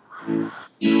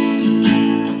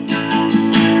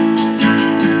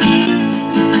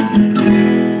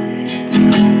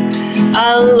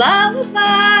 A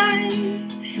lullaby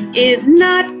is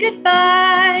not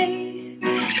goodbye.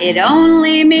 It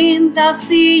only means I'll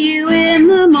see you in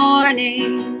the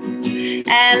morning.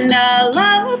 And a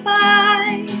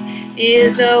lullaby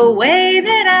is a way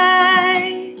that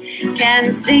I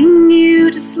can sing you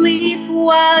to sleep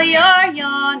while you're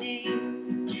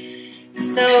yawning.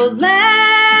 So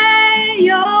lay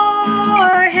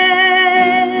your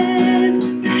head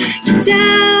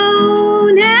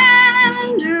down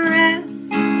and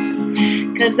rest,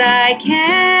 'cause I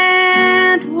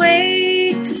can't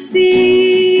wait to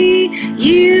see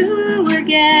you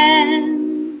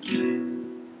again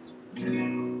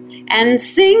and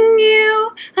sing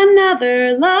you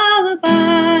another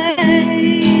lullaby.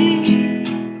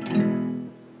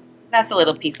 That's a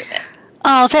little piece of it.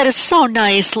 Oh, that is so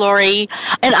nice, Laurie.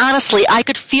 And honestly, I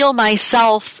could feel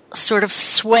myself sort of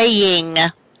swaying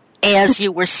as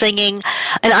you were singing,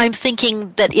 and I'm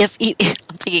thinking that if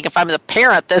I'm the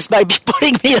parent, this might be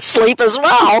putting me asleep as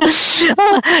well.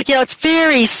 It's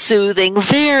very soothing,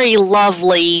 very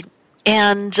lovely,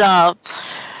 and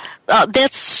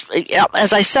that's,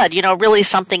 as I said, really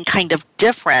something kind of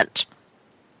different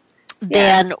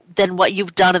than what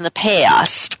you've done in the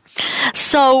past.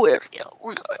 So,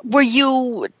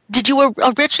 did you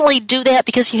originally do that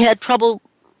because you had trouble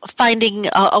finding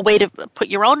a way to put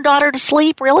your own daughter to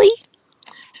sleep, really?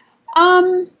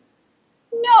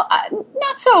 No,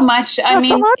 not so much. Not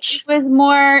so much? It was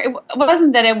more, it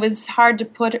wasn't that it was hard to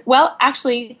put, well,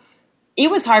 actually, it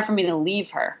was hard for me to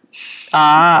leave her.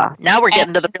 Now we're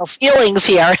getting to the real feelings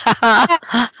here.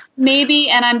 Yeah, maybe,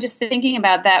 and I'm just thinking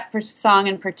about that song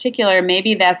in particular,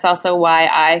 maybe that's also why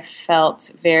I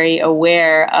felt very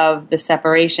aware of the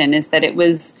separation, is that it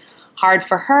was hard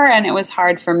for her and it was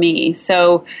hard for me.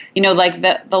 So, like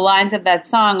the lines of that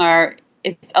song are,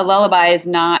 a lullaby is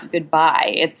not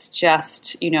goodbye. It's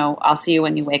just, I'll see you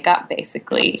when you wake up,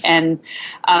 basically. And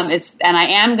and I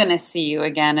am going to see you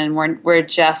again, and we're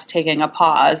just taking a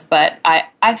pause. But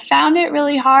I found it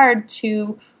really hard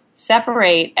to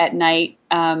separate at night,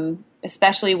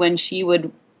 especially when she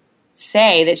would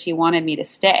say that she wanted me to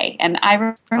stay. And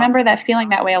I remember that feeling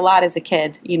that way a lot as a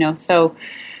kid, so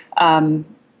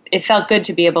it felt good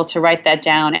to be able to write that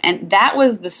down. And that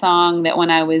was the song that when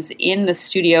I was in the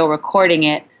studio recording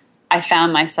it, I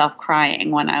found myself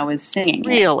crying when I was singing.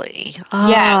 Really?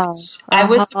 Yeah. I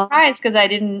was surprised because I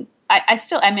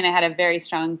had a very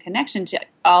strong connection to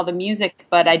all the music,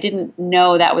 but I didn't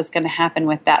know that was going to happen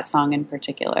with that song in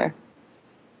particular.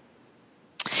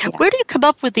 Yeah. Where do you come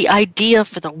up with the idea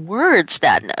for the words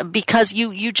then? Because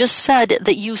you just said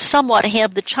that you somewhat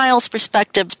have the child's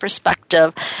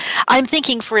perspective. I'm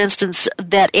thinking, for instance,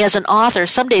 that as an author,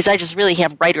 some days I just really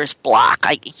have writer's block.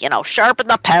 I, sharpen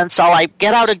the pencil, I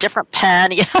get out a different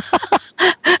pen.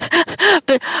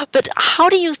 But how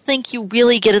do you think you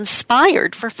really get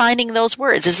inspired for finding those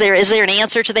words? Is there an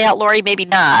answer to that, Laurie? Maybe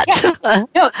not. Yeah.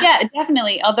 No, yeah,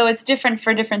 definitely. Although it's different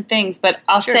for different things. But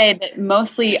I'll say that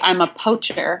mostly I'm a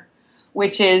poacher,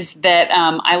 which is that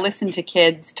I listen to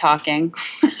kids talking.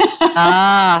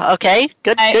 Okay.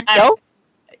 Good. Go.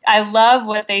 I love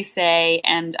what they say,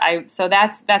 and so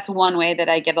that's one way that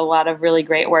I get a lot of really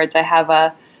great words. I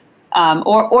have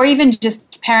or even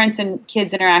just parents and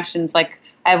kids interactions. Like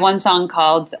I have one song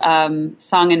called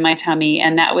 "Song in My Tummy,"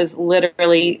 and that was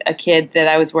literally a kid that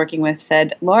I was working with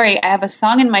said, "Laurie, I have a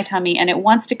song in my tummy, and it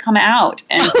wants to come out."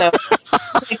 And so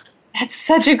that's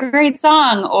such a great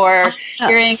song. Or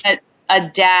hearing a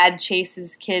dad chase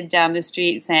his kid down the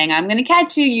street saying, "I'm going to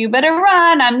catch you, you better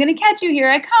run, I'm going to catch you,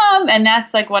 here I come." And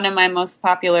that's like one of my most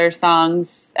popular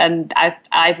songs. And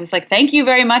I was like, thank you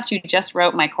very much, you just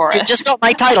wrote my chorus. You just wrote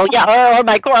my title, yeah, or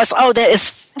my chorus. Oh, that is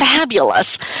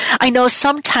fabulous. I know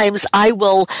sometimes I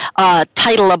will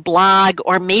title a blog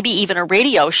or maybe even a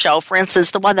radio show. For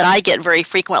instance, the one that I get very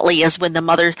frequently is when the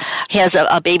mother has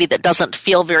a baby that doesn't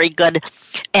feel very good.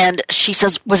 And she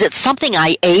says, "Was it something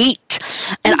I ate?"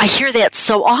 And I hear that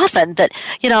so often that,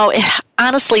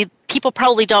 honestly, people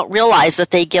probably don't realize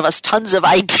that they give us tons of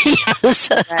ideas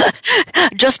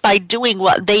just by doing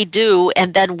what they do,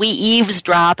 and then we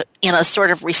eavesdrop in a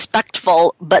sort of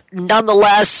respectful but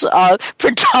nonetheless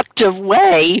productive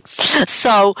way.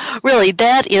 So really,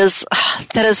 that is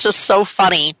just so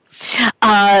funny.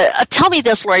 Tell me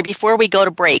this, Laurie, before we go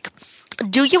to break.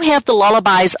 Do you have the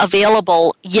lullabies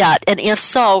available yet? And if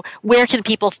so, where can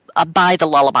people buy the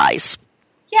lullabies?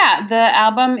 Yeah, the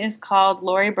album is called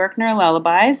Laurie Berkner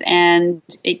Lullabies, and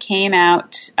it came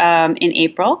out in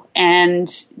April,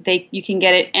 and you can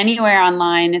get it anywhere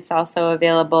online. It's also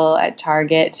available at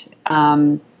Target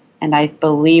and I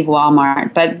believe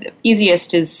Walmart, but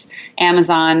easiest is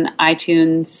Amazon,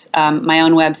 iTunes, my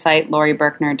own website,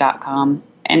 laurieberkner.com,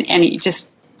 and you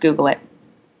just Google it.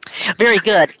 Very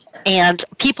good. And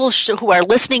people who are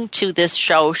listening to this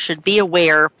show should be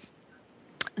aware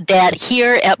that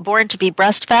here at Born to be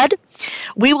Breastfed,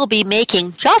 we will be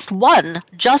making just one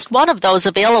of those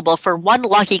available for one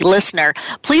lucky listener.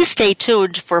 Please stay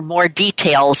tuned for more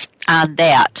details on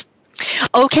that.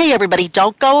 Okay, everybody,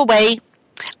 don't go away.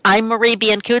 I'm Marie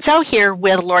Biancuzzo here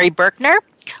with Laurie Berkner.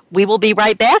 We will be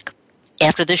right back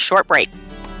after this short break.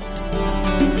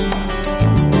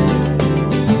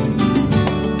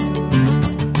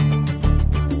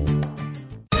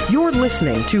 You're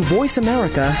listening to Voice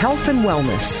America Health and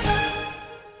Wellness.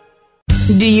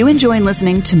 Do you enjoy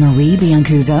listening to Marie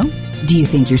Biancuzzo? Do you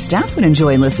think your staff would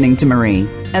enjoy listening to Marie?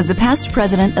 As the past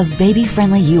president of Baby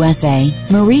Friendly USA,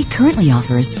 Marie currently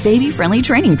offers baby-friendly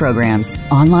training programs,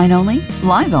 online only,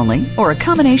 live only, or a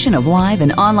combination of live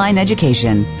and online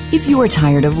education. If you are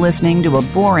tired of listening to a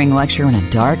boring lecture in a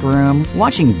dark room,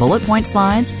 watching bullet point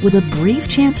slides with a brief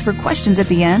chance for questions at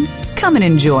the end, come and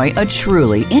enjoy a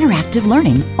truly interactive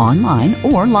learning online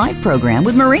or live program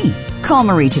with Marie. Call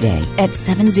Marie today at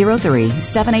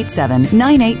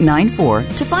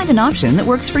 703-787-9894 to find an option that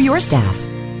works for your staff.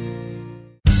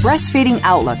 Breastfeeding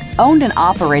Outlook, owned and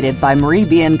operated by Marie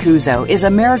Biancuzzo, is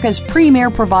America's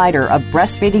premier provider of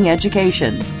breastfeeding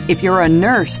education. If you're a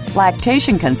nurse,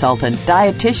 lactation consultant,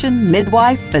 dietitian,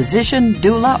 midwife, physician,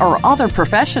 doula, or other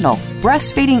professional,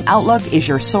 Breastfeeding Outlook is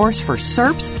your source for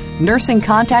CERPs, nursing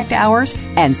contact hours,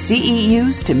 and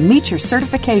CEUs to meet your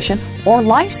certification or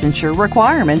licensure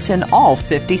requirements in all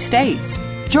 50 states.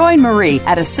 Join Marie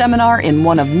at a seminar in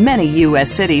one of many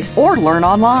U.S. cities or learn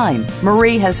online.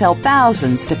 Marie has helped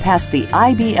thousands to pass the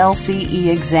IBLCE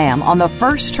exam on the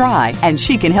first try, and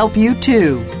she can help you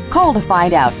too. Call to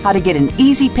find out how to get an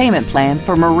easy payment plan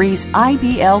for Marie's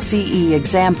IBLCE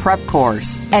exam prep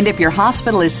course. And if your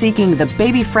hospital is seeking the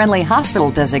baby-friendly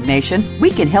hospital designation,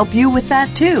 we can help you with that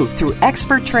too through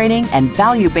expert training and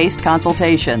value-based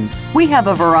consultation. We have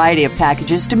a variety of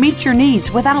packages to meet your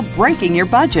needs without breaking your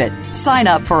budget. Sign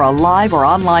up for a live or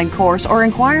online course or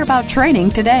inquire about training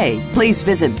today. Please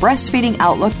visit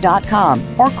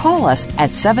breastfeedingoutlook.com or call us at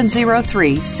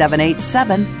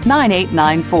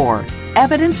 703-787-9894.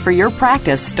 Evidence for your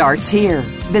practice starts here.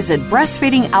 Visit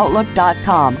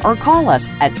breastfeedingoutlook.com or call us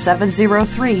at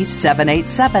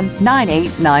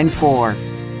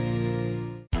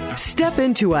 703-787-9894. Step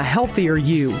into a healthier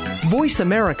you. Voice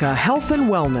America Health and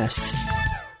Wellness.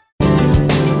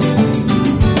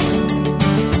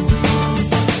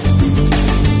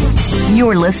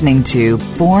 You're listening to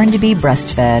Born to be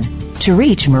Breastfed. To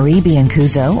reach Marie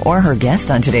Biancuzzo or her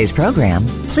guest on today's program,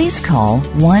 please call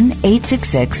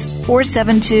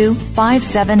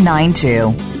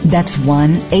 1-866-472-5792. That's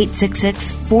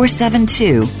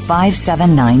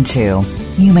 1-866-472-5792.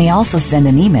 You may also send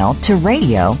an email to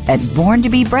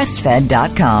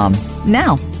radio@borntobebreastfed.com.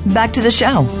 Now, back to the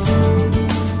show.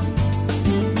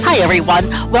 Hi, everyone.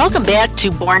 Welcome back to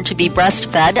Born to be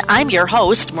Breastfed. I'm your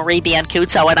host, Marie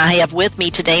Biancuzzo, and I have with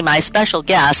me today my special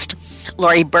guest,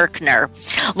 Laurie Berkner.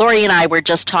 Laurie and I were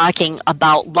just talking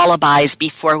about lullabies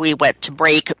before we went to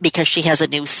break because she has a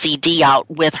new CD out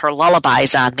with her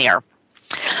lullabies on there.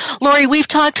 Laurie, we've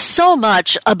talked so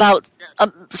much about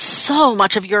so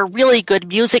much of your really good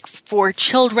music for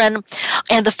children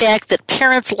and the fact that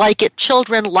parents like it,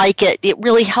 children like it. It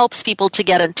really helps people to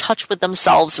get in touch with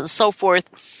themselves and so forth.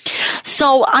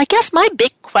 So I guess my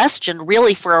big question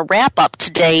really for a wrap-up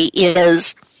today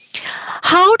is,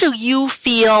 how do you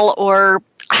feel, or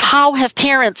how have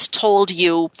parents told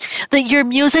you that your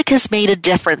music has made a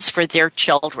difference for their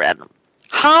children?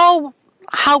 How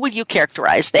would you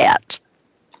characterize that?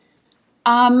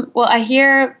 Well, I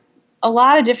hear a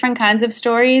lot of different kinds of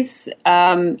stories.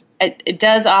 It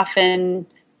does often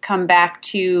come back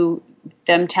to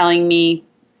them telling me,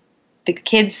 the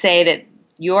kids say that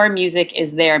your music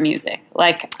is their music.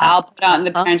 Like, I'll put on,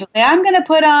 the parents will say, I'm going to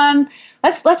put on,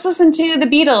 let's listen to the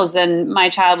Beatles. And my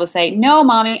child will say, no,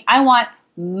 Mommy, I want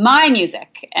my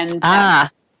music. And my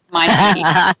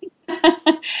music.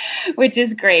 Which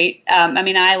is great. I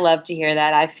mean, I love to hear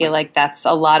that. I feel like that's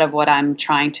a lot of what I'm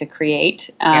trying to create.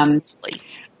 Absolutely.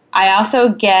 I also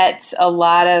get a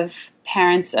lot of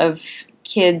parents of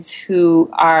kids who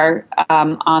are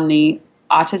on the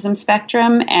autism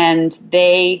spectrum, and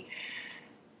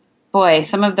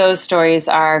some of those stories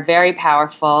are very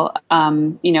powerful.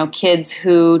 Kids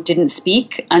who didn't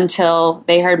speak until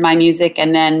they heard my music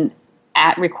and then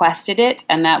requested it,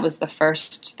 and that was the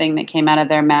first thing that came out of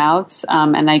their mouths.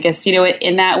 And I guess,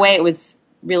 in that way, it was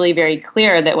really very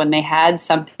clear that when they had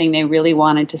something they really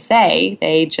wanted to say,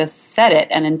 they just said it,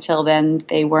 and until then,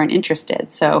 they weren't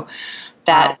interested. So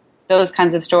those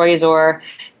kinds of stories, or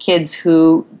kids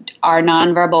who are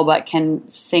nonverbal but can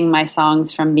sing my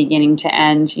songs from beginning to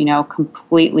end,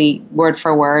 completely word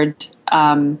for word.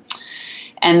 And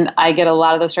I get a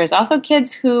lot of those stories. Also,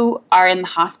 kids who are in the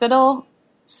hospital.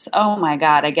 Oh my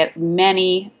God, I get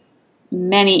many,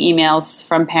 many emails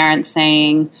from parents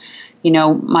saying,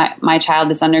 my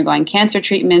child is undergoing cancer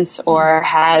treatments or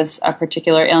has a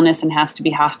particular illness and has to be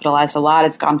hospitalized a lot.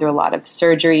 It's gone through a lot of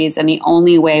surgeries, and the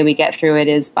only way we get through it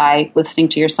is by listening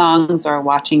to your songs or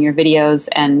watching your videos.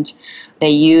 And they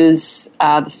use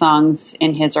the songs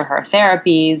in his or her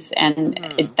therapies, and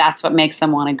that's what makes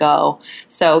them want to go.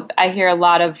 So I hear a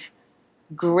lot of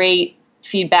great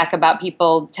feedback about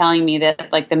people telling me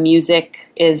that, like, the music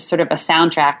is sort of a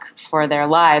soundtrack for their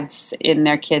lives in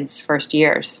their kids' first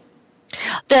years.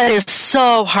 That is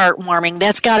so heartwarming.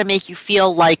 That's got to make you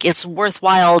feel like it's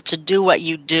worthwhile to do what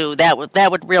you do. That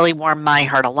would really warm my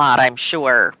heart a lot, I'm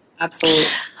sure.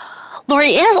 Absolutely.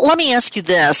 Laurie, let me ask you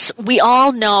this. We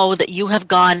all know that you have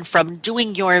gone from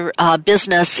doing your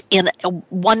business in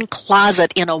one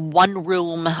closet in a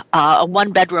one-bedroom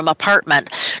apartment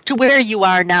to where you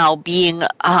are now being,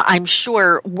 I'm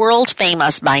sure, world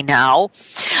famous by now.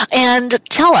 And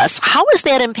tell us, how has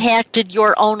that impacted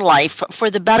your own life for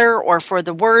the better or for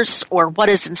the worse, or what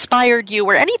has inspired you,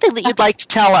 or anything that you'd like to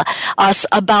tell us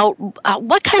about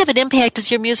what kind of an impact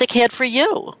has your music had for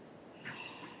you?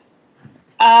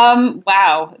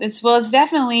 Wow. It's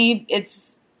definitely,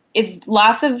 it's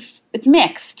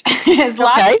mixed.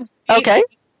 Okay.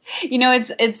 You know,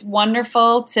 it's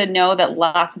wonderful to know that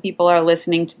lots of people are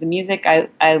listening to the music. I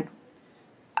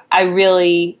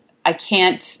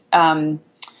can't, I'm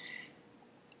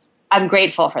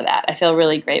grateful for that. I feel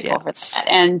really grateful for that.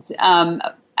 And,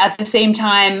 at the same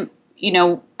time, you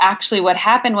know, actually what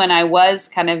happened when I was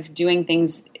kind of doing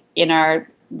things in our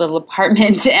little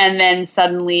apartment and then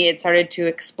suddenly it started to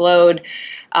explode.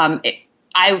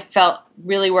 I felt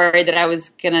really worried that I was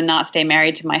going to not stay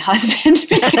married to my husband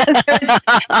because there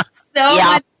was so much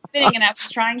happening and I was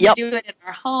trying to do it in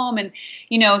our home. And,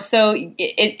 you know, so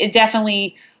it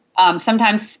definitely,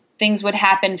 sometimes things would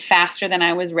happen faster than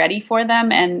I was ready for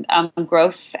them. And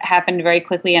growth happened very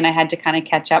quickly and I had to kind of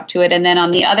catch up to it. And then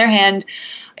on the other hand,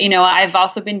 you know, I've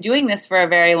also been doing this for a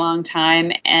very long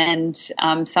time, and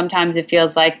sometimes it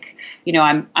feels like, you know,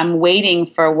 I'm waiting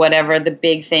for whatever the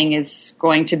big thing is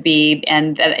going to be,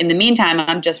 and in the meantime,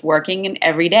 I'm just working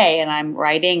every day, and I'm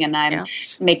writing, and I'm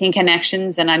making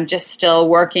connections, and I'm just still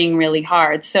working really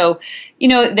hard. So, you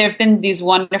know, there have been these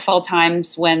wonderful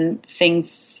times when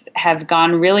things have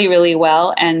gone really, really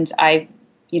well, and I'm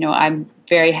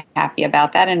very happy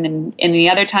about that. And in the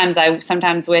other times, I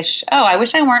sometimes wish I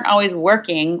weren't always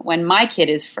working when my kid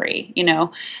is free. You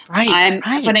know, I'm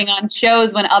putting on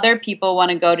shows when other people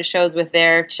want to go to shows with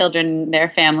their children, their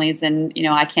families, and, you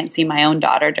know, I can't see my own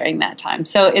daughter during that time.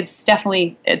 So it's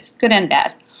good and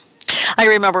bad. I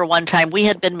remember one time we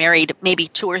had been married maybe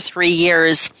 2 or 3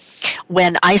 years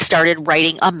when I started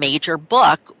writing a major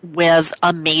book with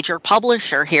a major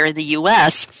publisher here in the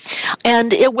U.S.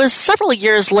 And it was several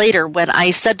years later when I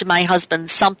said to my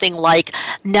husband something like,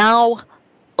 now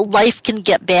life can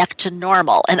get back to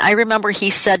normal. And I remember he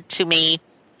said to me,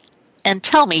 and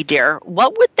tell me, dear,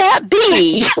 what would that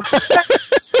be?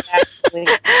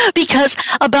 Because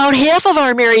about half of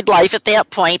our married life at that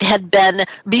point had been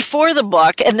before the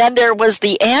book, and then there was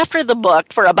the after the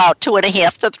book for about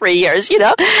 2.5 to 3 years, you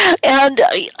know? And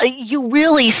you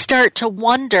really start to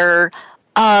wonder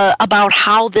about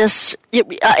how this,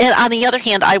 and on the other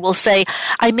hand, I will say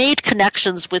I made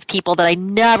connections with people that I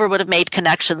never would have made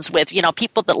connections with, you know,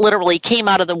 people that literally came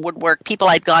out of the woodwork, people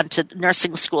I'd gone to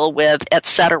nursing school with,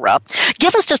 etc.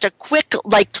 Give us just a quick,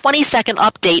 20-second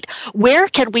update. Where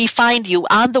can we find you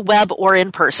on the web or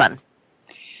in person?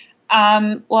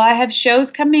 Well, I have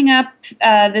shows coming up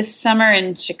this summer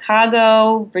in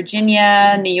Chicago,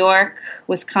 Virginia, New York,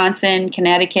 Wisconsin,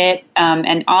 Connecticut,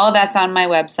 and all of that's on my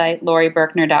website,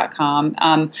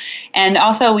 laurieberkner.com. And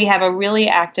also we have a really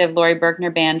active Laurie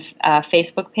Berkner Band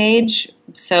Facebook page,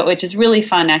 which is really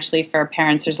fun, actually, for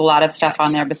parents. There's a lot of stuff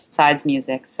on there besides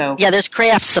music. So yeah, there's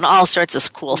crafts and all sorts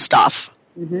of cool stuff.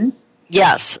 Mm-hmm.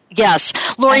 Yes.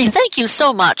 Laurie, thank you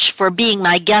so much for being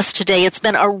my guest today. It's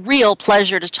been a real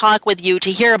pleasure to talk with you,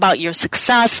 to hear about your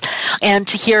success, and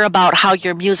to hear about how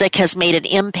your music has made an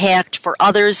impact for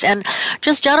others, and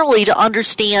just generally to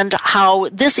understand how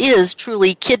this is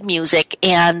truly kid music,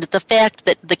 and the fact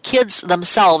that the kids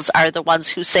themselves are the ones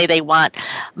who say they want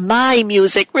my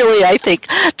music really, I think,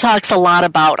 talks a lot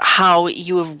about how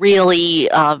you have really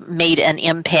made an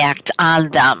impact on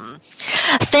them.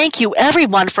 Thank you,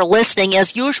 everyone, for listening.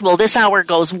 As usual, this hour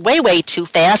goes way, way too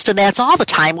fast, and that's all the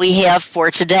time we have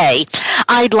for today.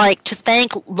 I'd like to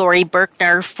thank Laurie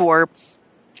Berkner for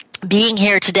being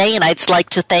here today, and I'd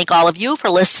like to thank all of you for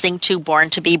listening to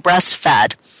Born to be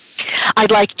Breastfed.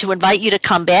 I'd like to invite you to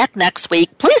come back next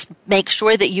week. Please make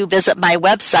sure that you visit my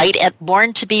website at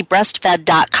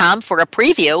borntobebreastfed.com for a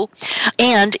preview.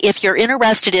 And if you're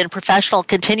interested in professional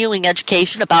continuing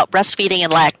education about breastfeeding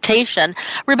and lactation,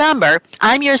 remember,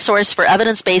 I'm your source for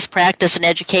evidence-based practice and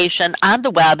education on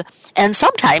the web and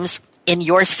sometimes in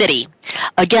your city.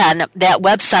 Again, that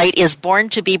website is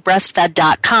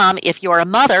borntobebreastfed.com. If you're a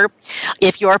mother,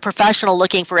 if you're a professional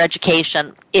looking for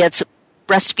education, it's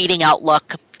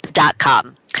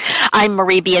breastfeedingoutlook.com. I'm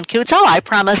Marie Biancuzzo. I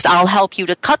promised I'll help you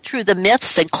to cut through the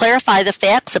myths and clarify the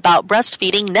facts about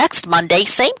breastfeeding next Monday,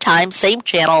 same time, same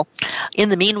channel. In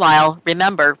the meanwhile,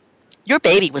 remember, your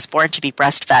baby was born to be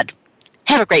breastfed.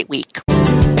 Have a great week.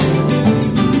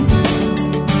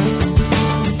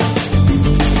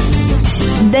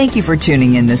 Thank you for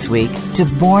tuning in this week to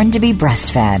Born to be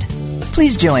Breastfed.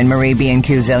 Please join Marie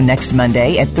Biancuzzo next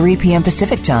Monday at 3 p.m.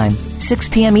 Pacific Time, 6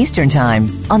 p.m. Eastern Time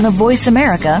on the Voice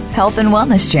America Health and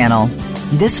Wellness Channel.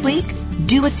 This week,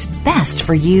 do what's best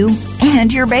for you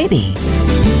and your baby.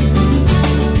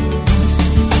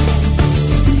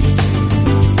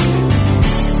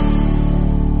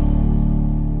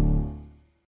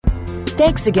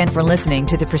 Thanks again for listening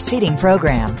to the preceding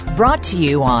program, brought to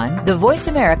you on the Voice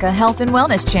America Health and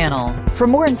Wellness Channel. For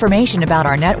more information about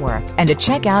our network and to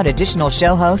check out additional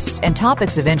show hosts and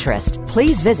topics of interest,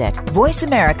 please visit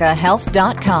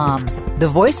voiceamericahealth.com. The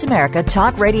Voice America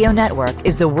Talk Radio Network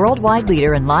is the worldwide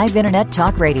leader in live Internet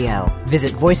talk radio.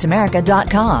 Visit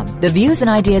voiceamerica.com. The views and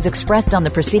ideas expressed on the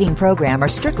preceding program are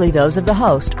strictly those of the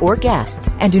host or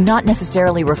guests and do not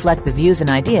necessarily reflect the views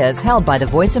and ideas held by the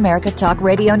Voice America Talk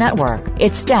Radio Network,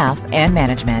 its staff, and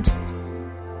management.